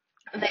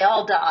they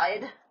all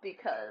died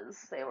because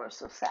they were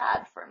so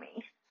sad for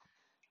me.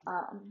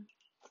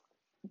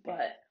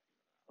 But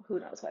who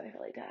knows why they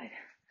really died.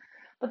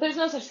 But there's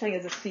no such thing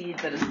as a seed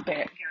that is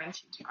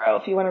guaranteed to grow.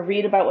 If you want to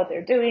read about what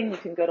they're doing, you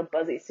can go to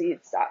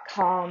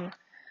buzzyseeds.com.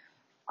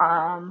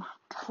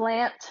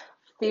 Plant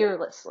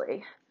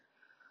fearlessly.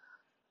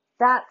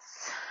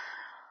 That's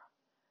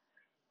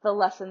the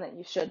lesson that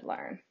you should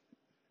learn,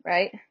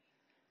 right?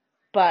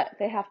 But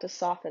they have to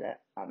soften it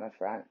on the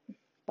front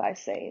by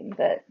saying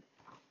that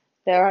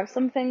there are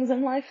some things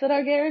in life that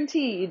are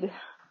guaranteed.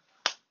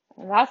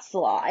 And that's the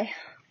lie.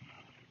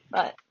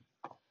 But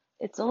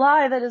it's a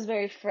lie that is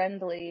very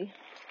friendly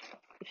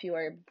if you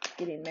are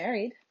getting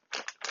married.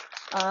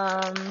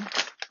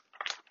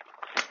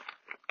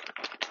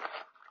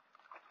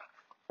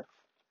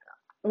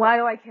 Why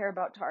do I care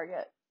about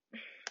Target?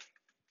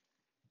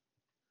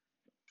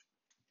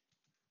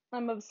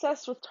 I'm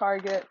obsessed with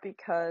Target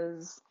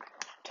because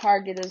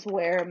Target is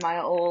where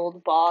my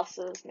old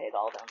bosses made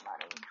all their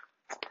money.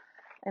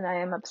 And I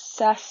am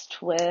obsessed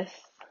with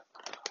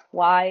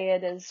why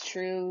it is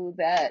true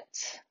that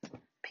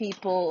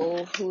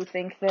people who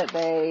think that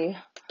they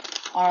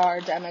are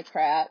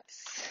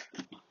Democrats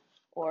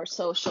or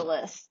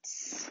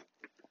socialists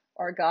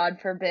or,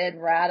 God forbid,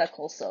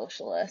 radical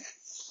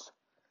socialists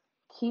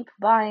keep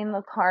buying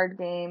the card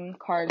game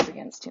Cards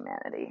Against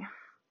Humanity.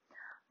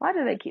 Why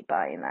do they keep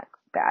buying that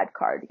bad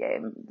card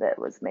game that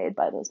was made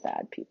by those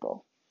bad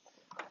people?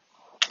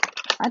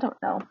 I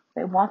don't know.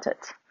 They want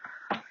it.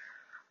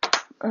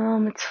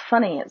 It's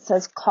funny. It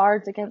says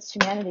Cards Against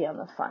Humanity on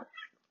the front.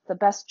 The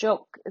best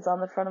joke is on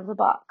the front of the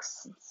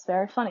box. It's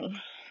very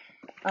funny.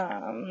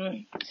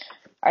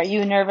 Are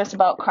you nervous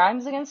about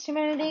crimes against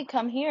humanity?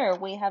 Come here.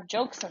 We have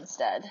jokes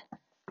instead.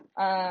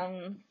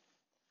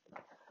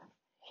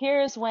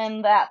 Here's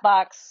when that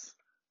box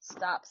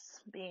stops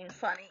being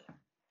funny.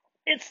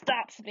 It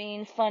stops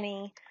being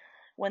funny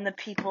when the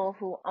people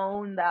who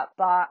own that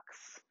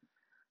box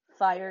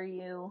fire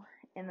you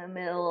in the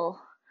middle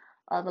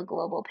of a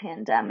global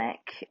pandemic,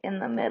 in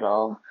the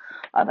middle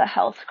of a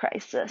health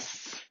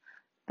crisis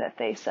that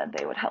they said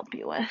they would help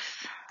you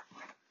with.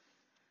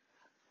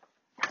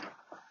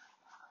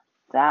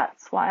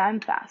 That's why I'm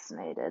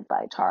fascinated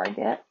by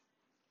Target.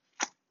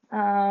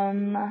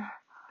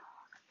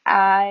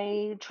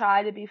 I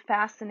try to be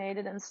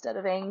fascinated instead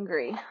of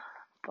angry,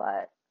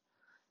 but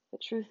the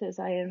truth is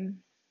I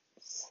am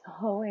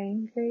so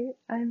angry.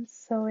 I'm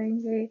so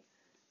angry.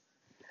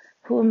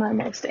 Who am I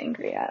most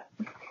angry at?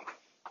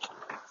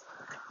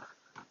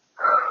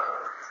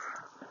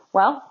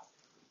 Well,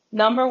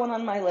 number one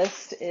on my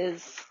list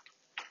is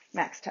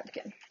Max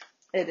Temkin.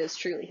 It is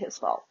truly his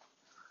fault.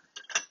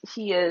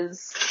 He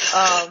is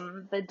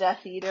the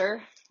Death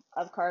Eater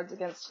of Cards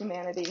Against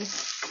Humanity.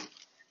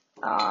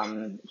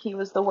 He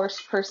was the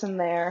worst person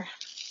there.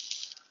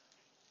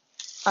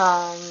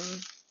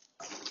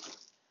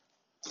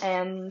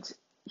 And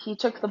he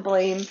took the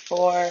blame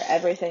for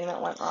everything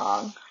that went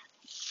wrong.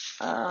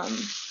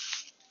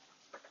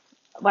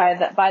 By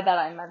that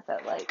I meant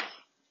that, like,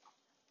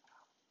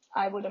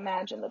 I would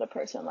imagine that a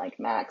person like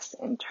Max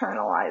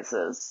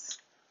internalizes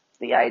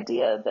the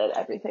idea that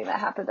everything that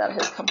happened at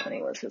his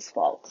company was his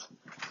fault.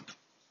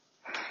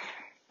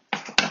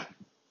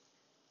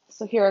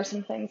 So here are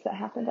some things that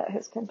happened at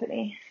his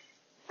company.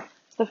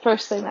 The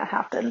first thing that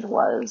happened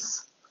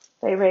was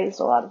they raised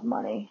a lot of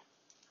money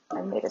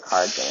and made a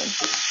card game.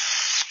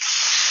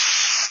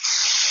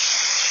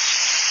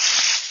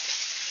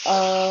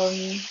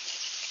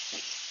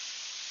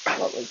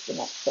 What was the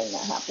next thing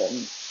that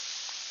happened?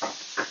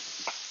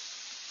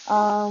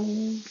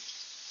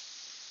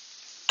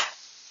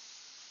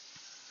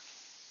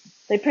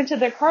 They printed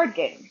their card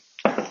game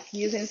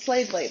using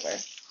slave labor.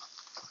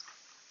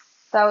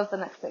 That was the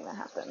next thing that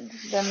happened.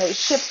 Then they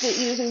shipped it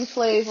using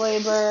slave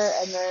labor,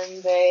 and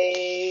then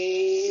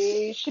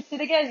they shipped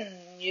it again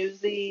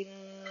using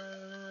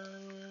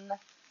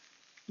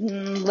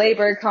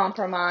labor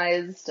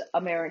compromised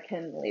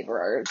American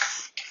laborers.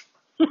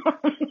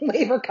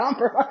 Labor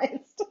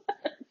compromised.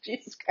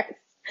 Jesus Christ.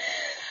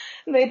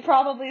 They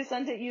probably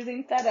sent it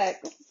using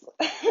FedEx,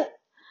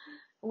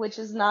 which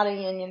is not a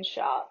union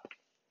shop.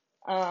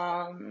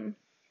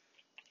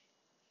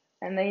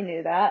 And they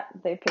knew that.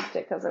 They picked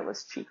it because it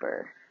was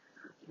cheaper.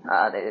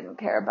 They didn't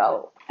care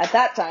about, at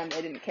that time,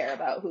 they didn't care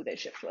about who they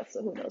shipped with,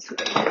 so who knows who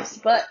they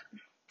used. But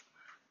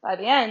by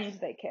the end,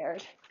 they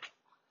cared.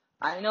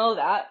 I know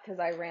that because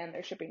I ran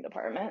their shipping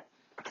department.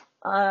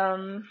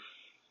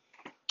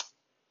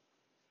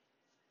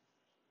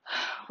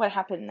 What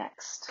happened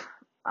next?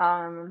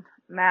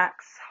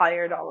 Max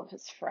hired all of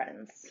his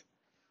friends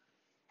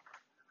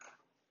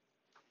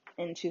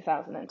in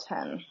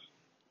 2010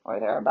 or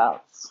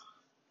thereabouts.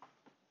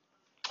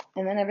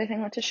 And then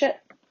everything went to shit.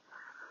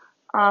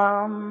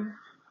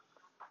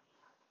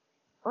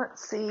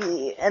 Let's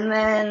see. And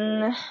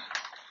then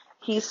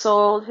he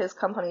sold his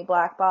company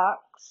Black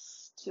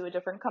Box to a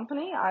different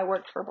company. I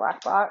worked for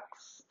Black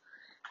Box.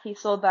 He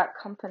sold that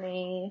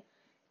company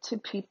to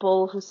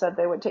people who said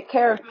they would take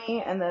care of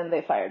me, and then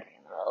they fired me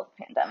in the middle of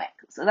the pandemic.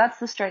 So that's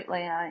the straight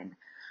line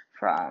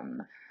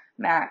from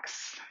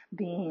Max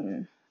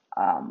being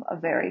a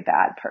very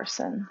bad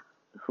person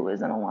who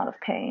is in a lot of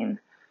pain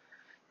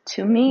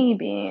to me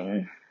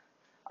being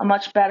a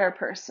much better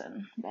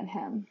person than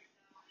him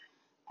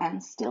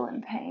and still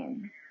in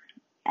pain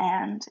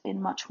and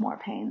in much more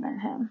pain than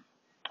him.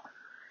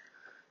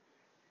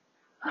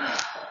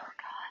 Oh,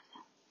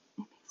 God.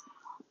 It makes me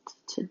want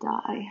to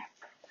die.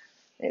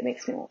 It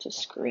makes me want to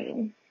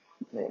scream.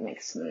 It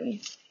makes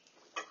me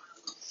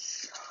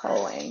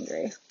so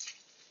angry.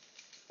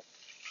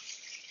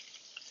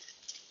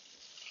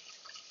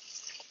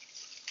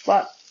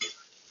 But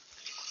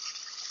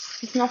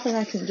there's nothing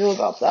I can do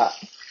about that.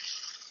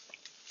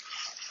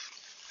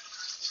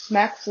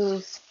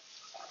 Max's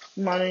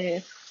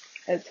money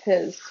is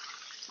his,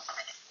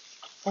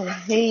 and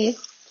he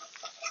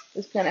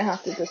is going to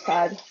have to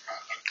decide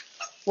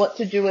what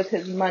to do with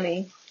his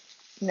money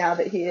now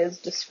that he is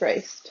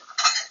disgraced.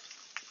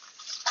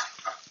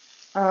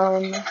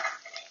 I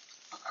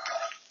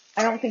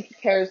don't think he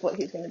cares what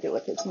he's going to do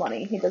with his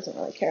money. He doesn't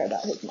really care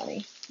about his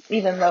money,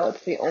 even though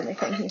it's the only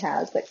thing he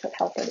has that could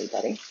help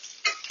anybody.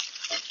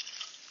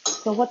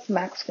 So what's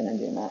Max going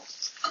to do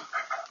next?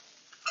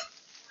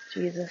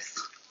 Jesus.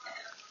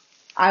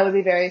 I would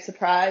be very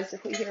surprised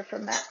if we hear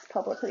from Max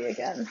publicly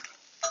again.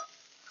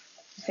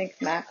 I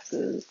think Max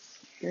has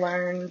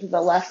learned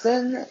the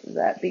lesson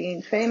that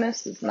being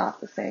famous is not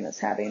the same as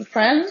having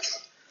friends,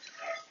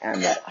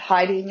 and that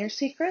hiding your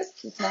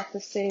secrets is not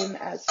the same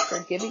as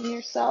forgiving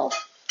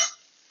yourself,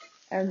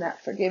 and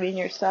that forgiving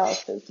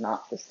yourself is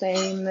not the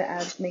same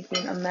as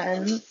making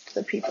amends to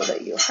the people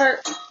that you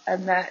hurt,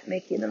 and that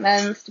making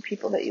amends to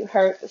people that you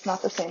hurt is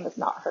not the same as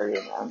not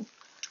hurting them.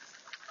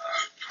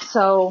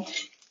 So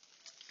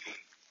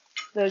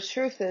the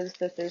truth is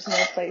that there's no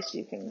place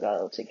you can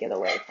go to get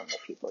away from the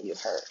people you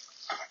hurt.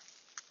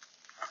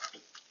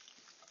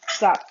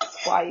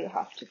 That's why you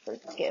have to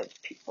forgive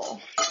people.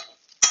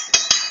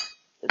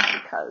 It's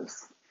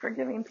because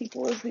forgiving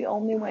people is the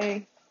only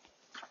way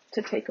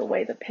to take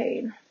away the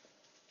pain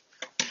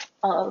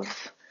of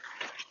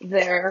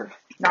there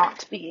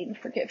not being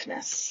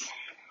forgiveness.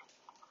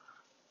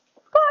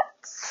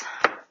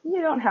 But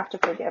you don't have to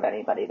forgive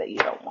anybody that you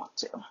don't want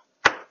to.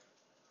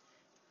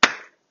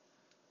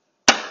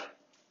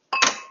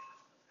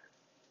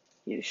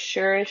 You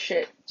sure as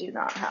shit do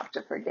not have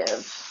to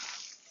forgive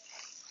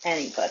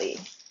anybody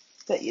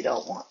that you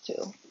don't want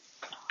to.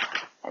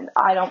 And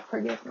I don't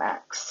forgive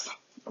Max.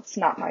 It's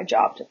not my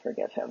job to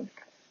forgive him.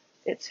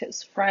 It's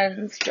his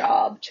friend's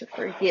job to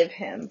forgive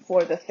him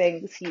for the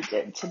things he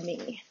did to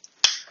me.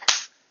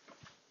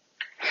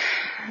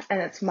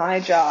 And it's my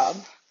job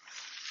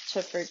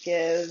to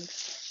forgive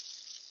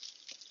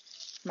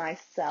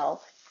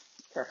myself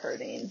for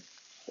hurting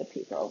the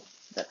people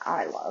that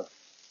I love.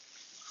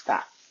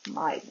 That's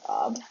my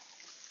job.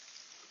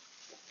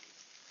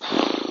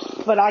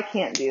 But I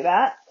can't do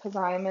that because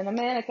I'm in a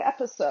manic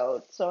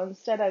episode. So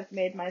instead I've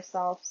made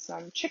myself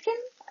some chicken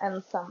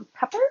and some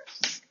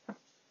peppers.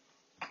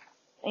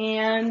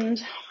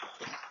 And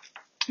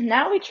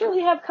now we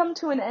truly have come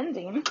to an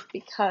ending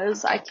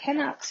because I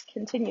cannot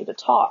continue to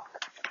talk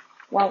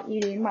while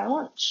eating my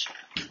lunch.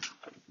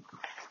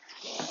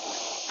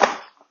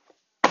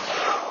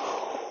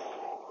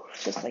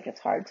 Just like it's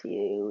hard to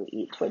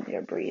eat when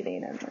you're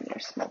breathing and when you're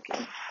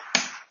smoking.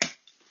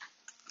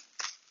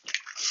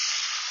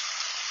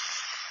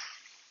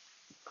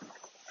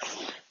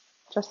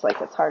 Just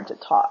like it's hard to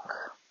talk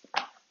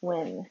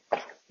when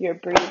you're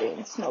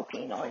breathing,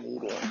 smoking, or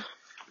eating.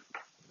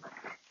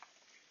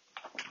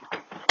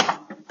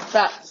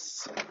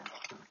 That's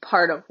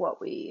part of what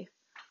we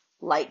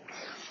like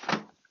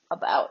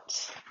about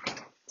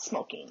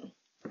smoking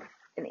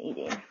and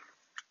eating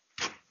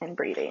and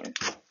breathing,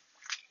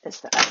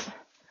 is that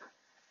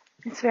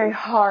it's very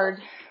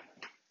hard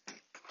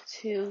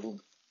to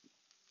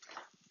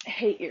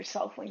hate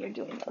yourself when you're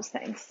doing those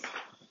things,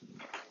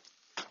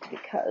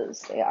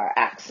 because they are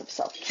acts of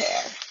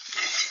self-care.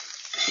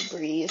 To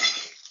breathe,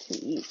 to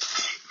eat,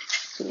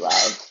 to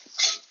love,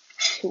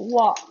 to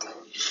walk,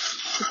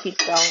 to keep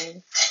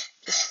going,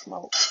 to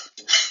smoke,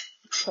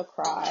 to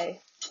cry,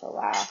 to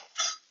laugh,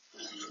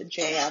 to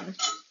jam,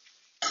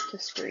 to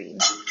scream.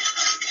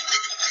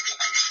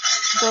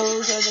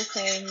 Those are the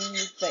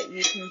things that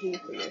you can do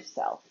for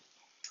yourself.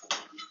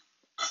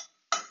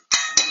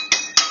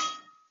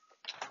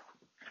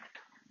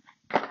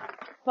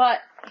 But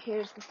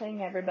here's the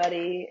thing,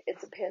 everybody.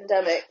 It's a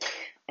pandemic,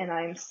 and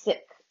I'm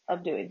sick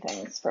of doing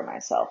things for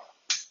myself.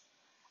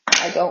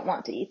 I don't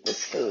want to eat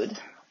this food.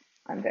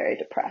 I'm very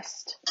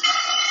depressed.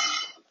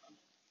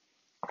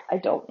 I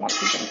don't want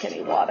to drink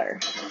any water.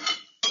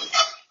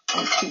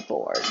 I'm too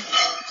bored.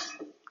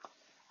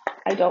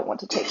 I don't want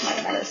to take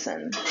my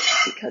medicine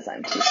because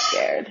I'm too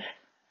scared.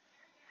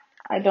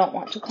 I don't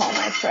want to call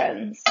my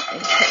friends in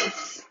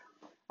case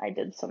I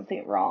did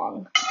something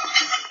wrong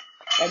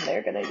and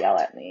they're going to yell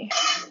at me.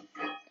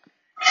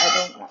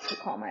 I don't want to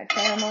call my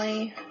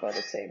family for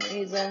the same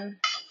reason.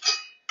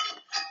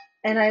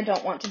 And I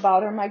don't want to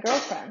bother my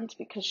girlfriend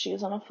because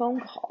she's on a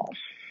phone call.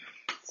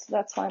 So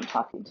that's why I'm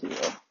talking to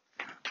you.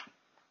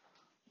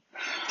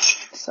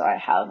 So I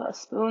have a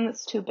spoon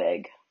that's too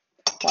big,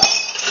 but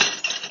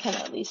I can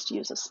at least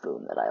use a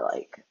spoon that I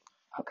like.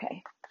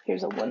 Okay,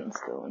 here's a wooden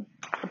spoon,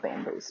 a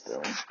bamboo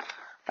spoon,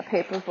 a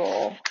paper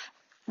bowl,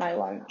 my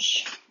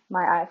lunch,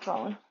 my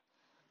iPhone,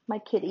 my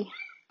kitty.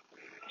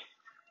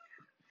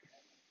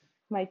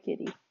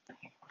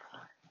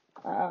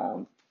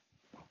 All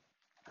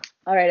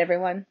right,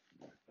 everyone,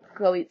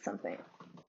 go eat something.